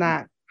that's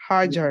not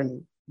her journey.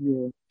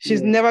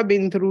 She's never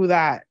been through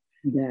that.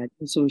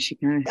 So she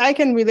can. I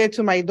can relate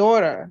to my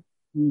daughter,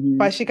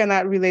 but she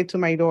cannot relate to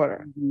my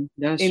daughter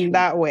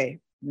that way.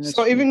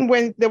 So even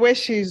when the way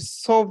she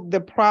solved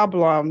the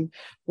problem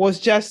was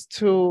just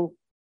to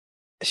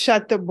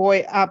shut the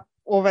boy up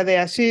over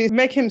there. She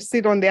make him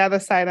sit on the other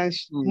side and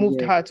she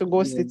moved her to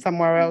go sit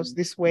somewhere else.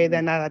 This way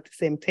they're not at the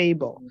same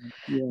table.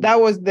 That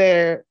was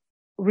the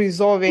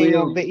resolving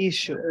of the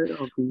issue,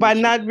 but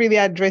not really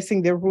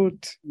addressing the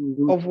root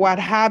of what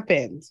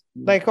happened.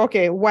 Like,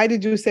 okay, why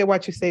did you say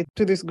what you said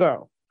to this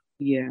girl?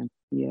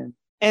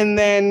 And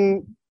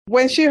then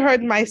when she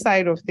heard my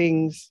side of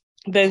things,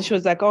 then she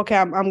was like, okay,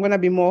 I'm going to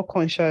be more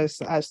conscious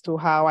as to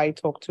how I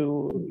talk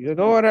to your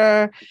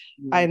daughter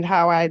and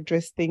how I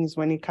address things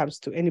when it comes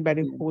to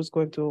anybody who's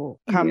going to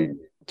come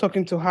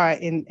talking to her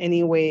in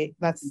any way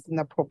that's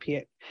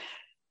inappropriate.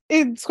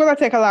 It's going to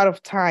take a lot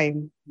of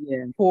time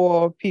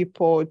for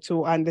people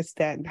to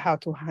understand how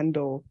to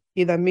handle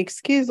either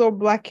mixed kids or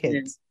Black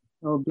kids.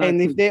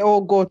 And if they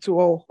all go to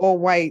all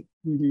white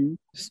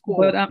school.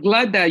 But I'm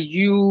glad that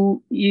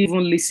you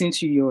even listen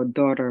to your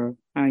daughter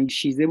and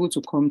she's able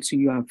to come to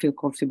you and feel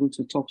comfortable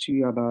to talk to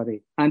you about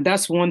it. And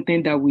that's one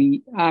thing that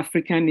we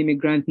African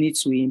immigrants need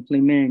to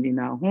implement in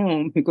our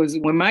home, because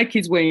when my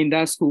kids were in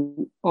that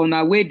school, on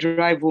our way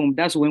drive home,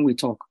 that's when we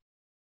talk.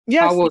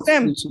 Yes,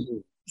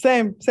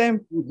 same.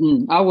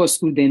 Our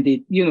school, then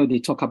they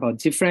talk about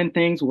different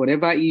things,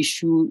 whatever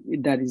issue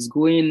that is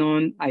going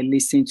on, I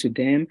listen to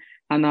them.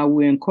 And I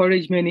will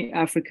encourage many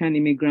African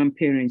immigrant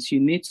parents, you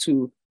need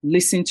to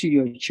listen to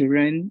your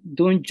children.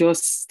 Don't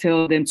just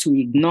tell them to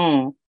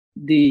ignore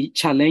the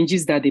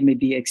challenges that they may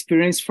be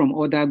experienced from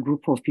other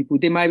group of people.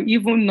 They might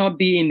even not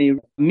be in a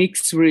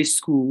mixed race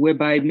school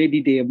whereby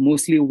maybe they are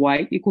mostly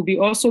white. It could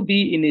also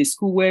be in a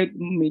school where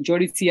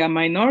majority are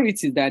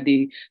minorities, that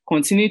they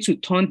continue to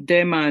taunt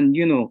them and,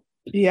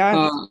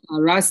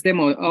 harass them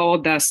or all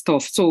that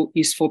stuff. So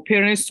it's for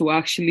parents to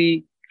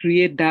actually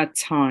create that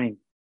time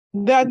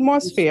The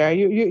atmosphere,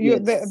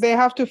 Yes. they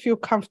have to feel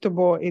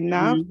comfortable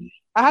enough. Mhm.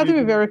 I had to be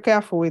Mhm. very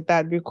careful with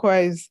that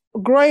because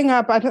growing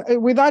up,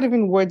 without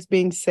even words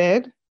being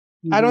said,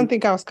 I don't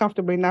think I was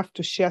comfortable enough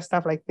to share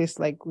stuff like this,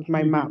 like with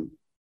my Mhm. mom.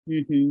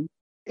 Mhm.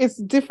 It's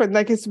different.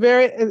 Like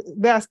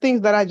there's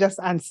things that are just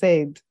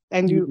unsaid,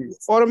 and you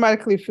Yes.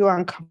 automatically feel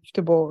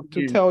uncomfortable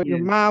to Yeah. tell your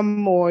Yeah.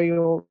 mom or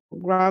your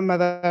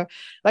grandmother.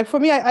 Like for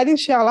me, I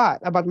didn't share a lot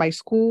about my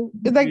school.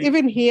 It's like Mhm.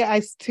 even here,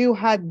 I still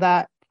had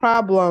that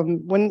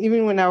problem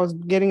even when I was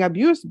getting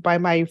abused by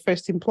my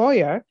first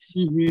employer,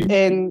 Mhm.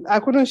 and I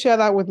couldn't share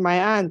that with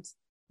my aunt.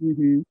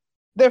 Mhm.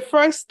 The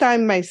first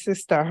time my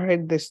sister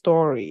heard the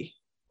story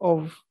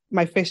of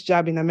my first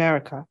job in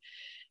America,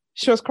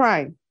 she was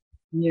crying.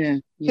 Yeah.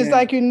 She's Yeah.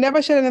 like, you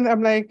never shared anything.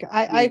 I'm like,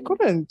 I Yeah.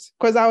 couldn't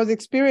because I was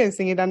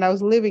experiencing it and I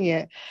was living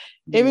it.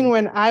 Yeah. Even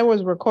when I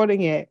was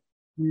recording it,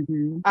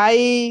 Mhm.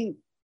 I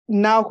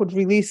now could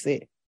release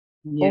it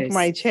off Yes.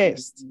 my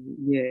chest.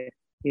 Yeah.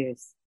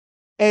 Yes.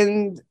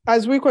 And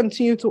as we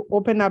continue to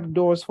open up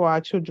doors for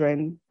our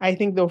children, I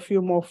think they'll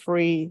feel more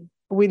free.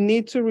 We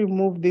need to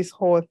remove this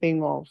whole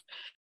thing of,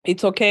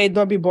 it's okay,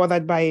 don't be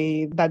bothered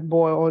by that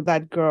boy or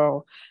that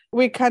girl.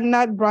 We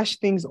cannot brush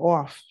things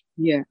off.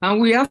 Yeah, and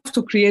we have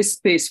to create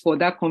space for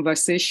that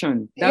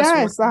conversation. That's what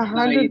Yes, I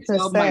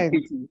tell my 100%.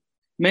 people.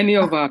 Many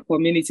of our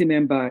community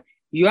members,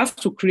 you have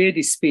to create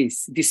the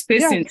space. The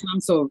space Yes. in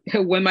terms of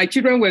when my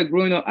children were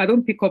growing up, I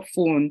don't pick up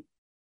phone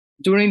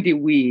during the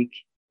week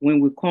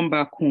when we come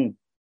back home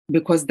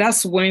because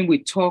that's when we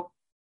talk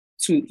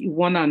to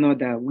one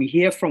another. We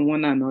hear from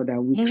one another.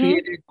 We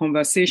create a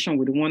conversation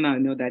with one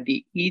another.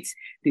 They eat,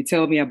 they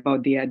tell me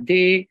about their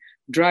day,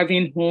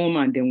 driving home,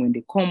 and then when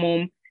they come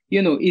home,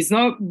 it's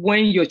not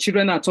when your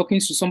children are talking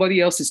to somebody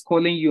else is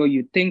calling you or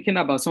you're thinking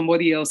about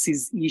somebody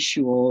else's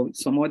issue or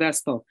some other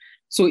stuff.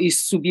 So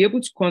it's to be able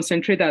to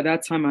concentrate at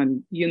that time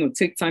and,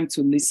 take time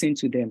to listen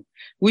to them,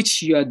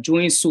 which you are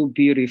doing so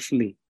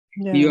beautifully.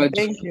 Yeah,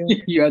 thank you.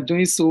 You are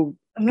doing so beautifully.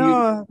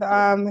 No,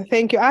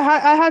 thank you. I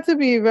had to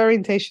be very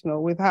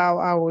intentional with how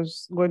I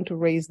was going to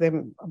raise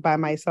them by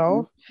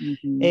myself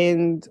Mm-hmm.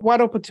 and what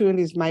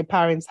opportunities my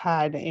parents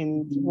had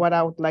and Mm-hmm. what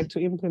I would like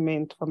to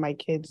implement for my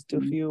kids to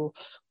feel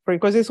free.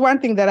 Because it's one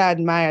thing that I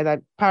admire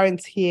that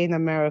parents here in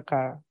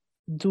America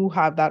do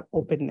have that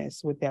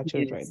openness with their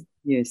children.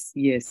 Yes.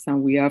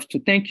 And we have to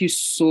thank you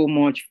so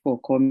much for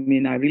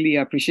coming. I really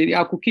appreciate it.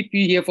 I could keep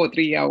you here for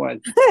 3 hours,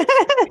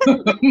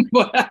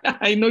 but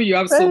I know you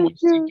have so much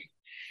to do.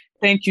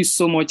 Thank you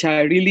so much.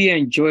 I really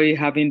enjoy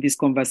having this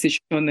conversation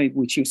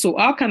with you. So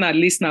how can our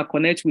listener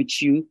connect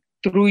with you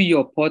through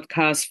your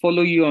podcast,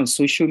 follow you on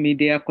social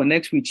media,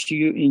 connect with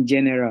you in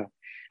general?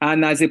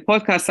 And as a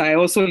podcast, I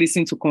also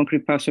listen to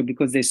Concrete Pastures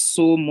because there's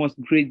so much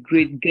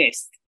great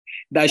guests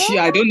that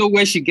I don't know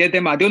where she get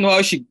them. I don't know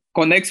how she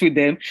connects with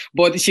them,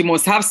 but she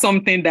must have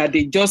something that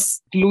they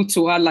just glue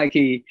to her like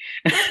a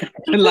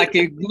like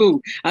a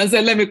glue. And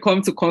said, let me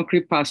come to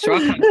Concrete Pasture.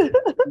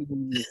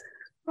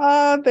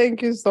 Oh,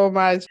 thank you so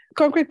much.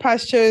 Concrete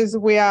Pastures,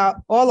 we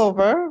are all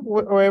over,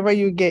 wherever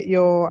you get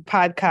your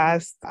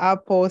podcast,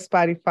 Apple,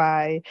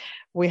 Spotify.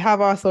 We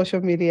have our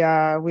social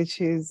media, which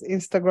is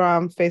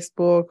Instagram,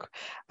 Facebook.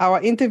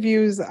 Our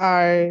interviews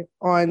are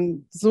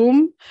on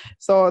Zoom.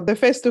 So the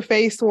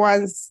face-to-face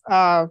ones,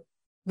 the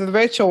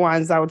virtual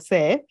ones, I would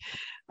say,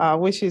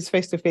 which is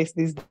face-to-face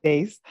these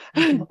days.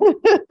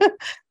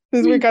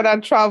 Since we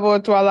cannot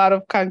travel to a lot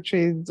of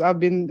countries, I've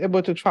been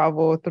able to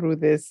travel through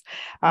this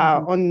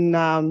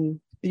on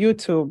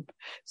YouTube.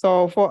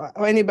 So for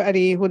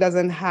anybody who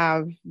doesn't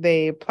have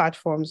the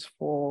platforms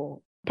for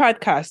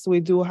podcasts,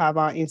 we do have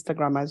our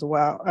Instagram as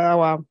well,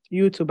 our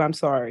YouTube, I'm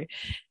sorry.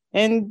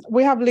 And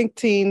we have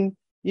LinkedIn.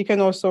 You can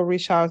also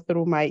reach out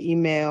through my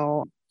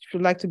email. If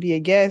you'd like to be a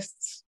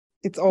guest,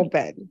 it's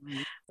open.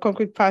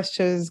 Concrete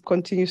Pastures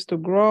continues to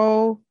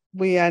grow.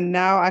 We are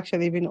now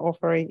actually even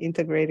offering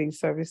integrating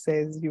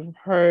services. You've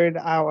heard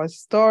our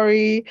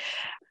story.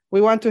 We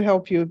want to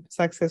help you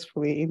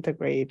successfully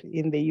integrate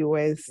in the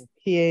US,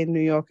 here in New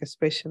York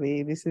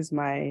especially. This is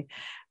my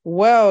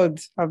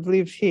world. I've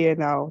lived here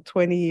now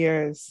 20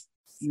 years.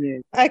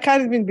 Yes. I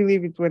can't even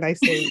believe it when I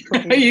say it.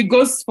 It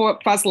goes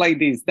fast like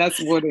this.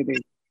 That's what it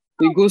is.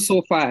 We go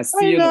so fast.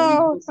 I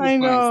know.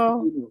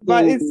 Fast.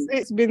 But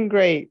it's been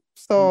great.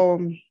 So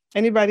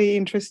anybody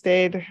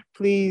interested,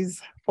 please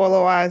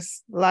follow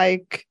us,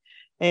 like,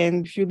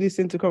 and if you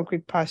listen to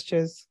Concrete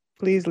Pastures,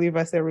 please leave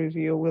us a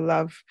review. We'd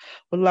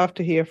love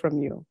to hear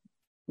from you.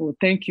 Well,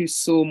 thank you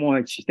so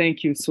much.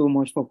 Thank you so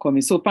much for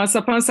coming. So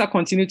Pansa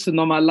continue to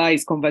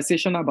normalize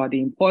conversation about the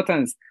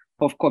importance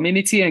of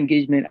community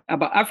engagement,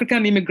 about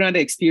African immigrant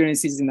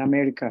experiences in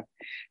America.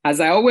 As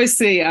I always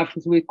say, as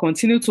we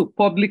continue to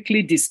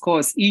publicly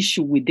discuss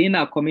issues within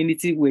our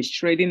community, we're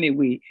shredding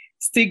away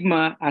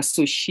stigma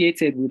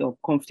associated with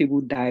uncomfortable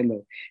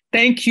dialogue.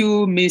 Thank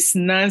you, Miss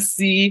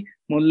Nancy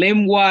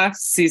Mulemwa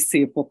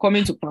Siisii, for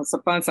coming to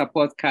Pansa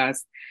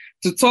podcast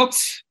to talk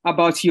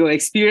about your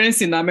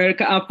experience in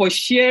America and for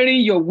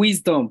sharing your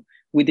wisdom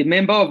with a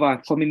member of our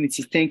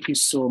community. Thank you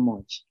so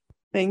much.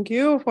 Thank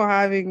you for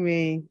having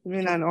me. It's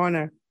been an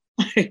honor.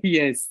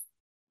 Yes.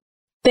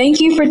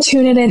 Thank you for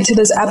tuning in to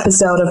this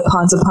episode of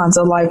Ponza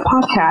Ponza Live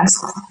podcast.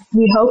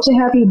 We hope to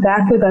have you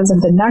back with us in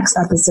the next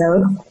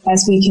episode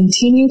as we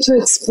continue to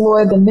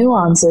explore the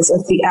nuances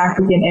of the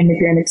African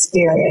immigrant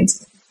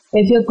experience.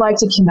 If you'd like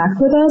to connect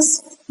with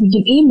us, you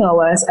can email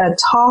us at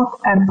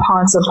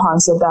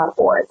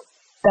talk@ponzaponza.org.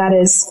 That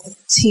is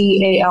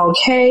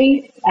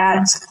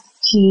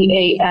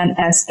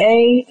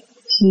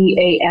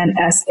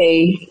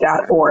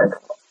talk@pansapansa.org.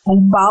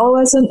 And follow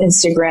us on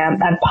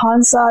Instagram at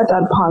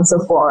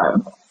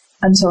pansa.pansaforum.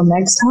 Until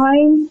next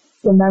time,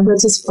 remember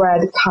to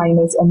spread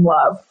kindness and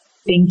love.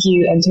 Thank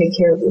you and take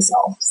care of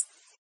yourselves.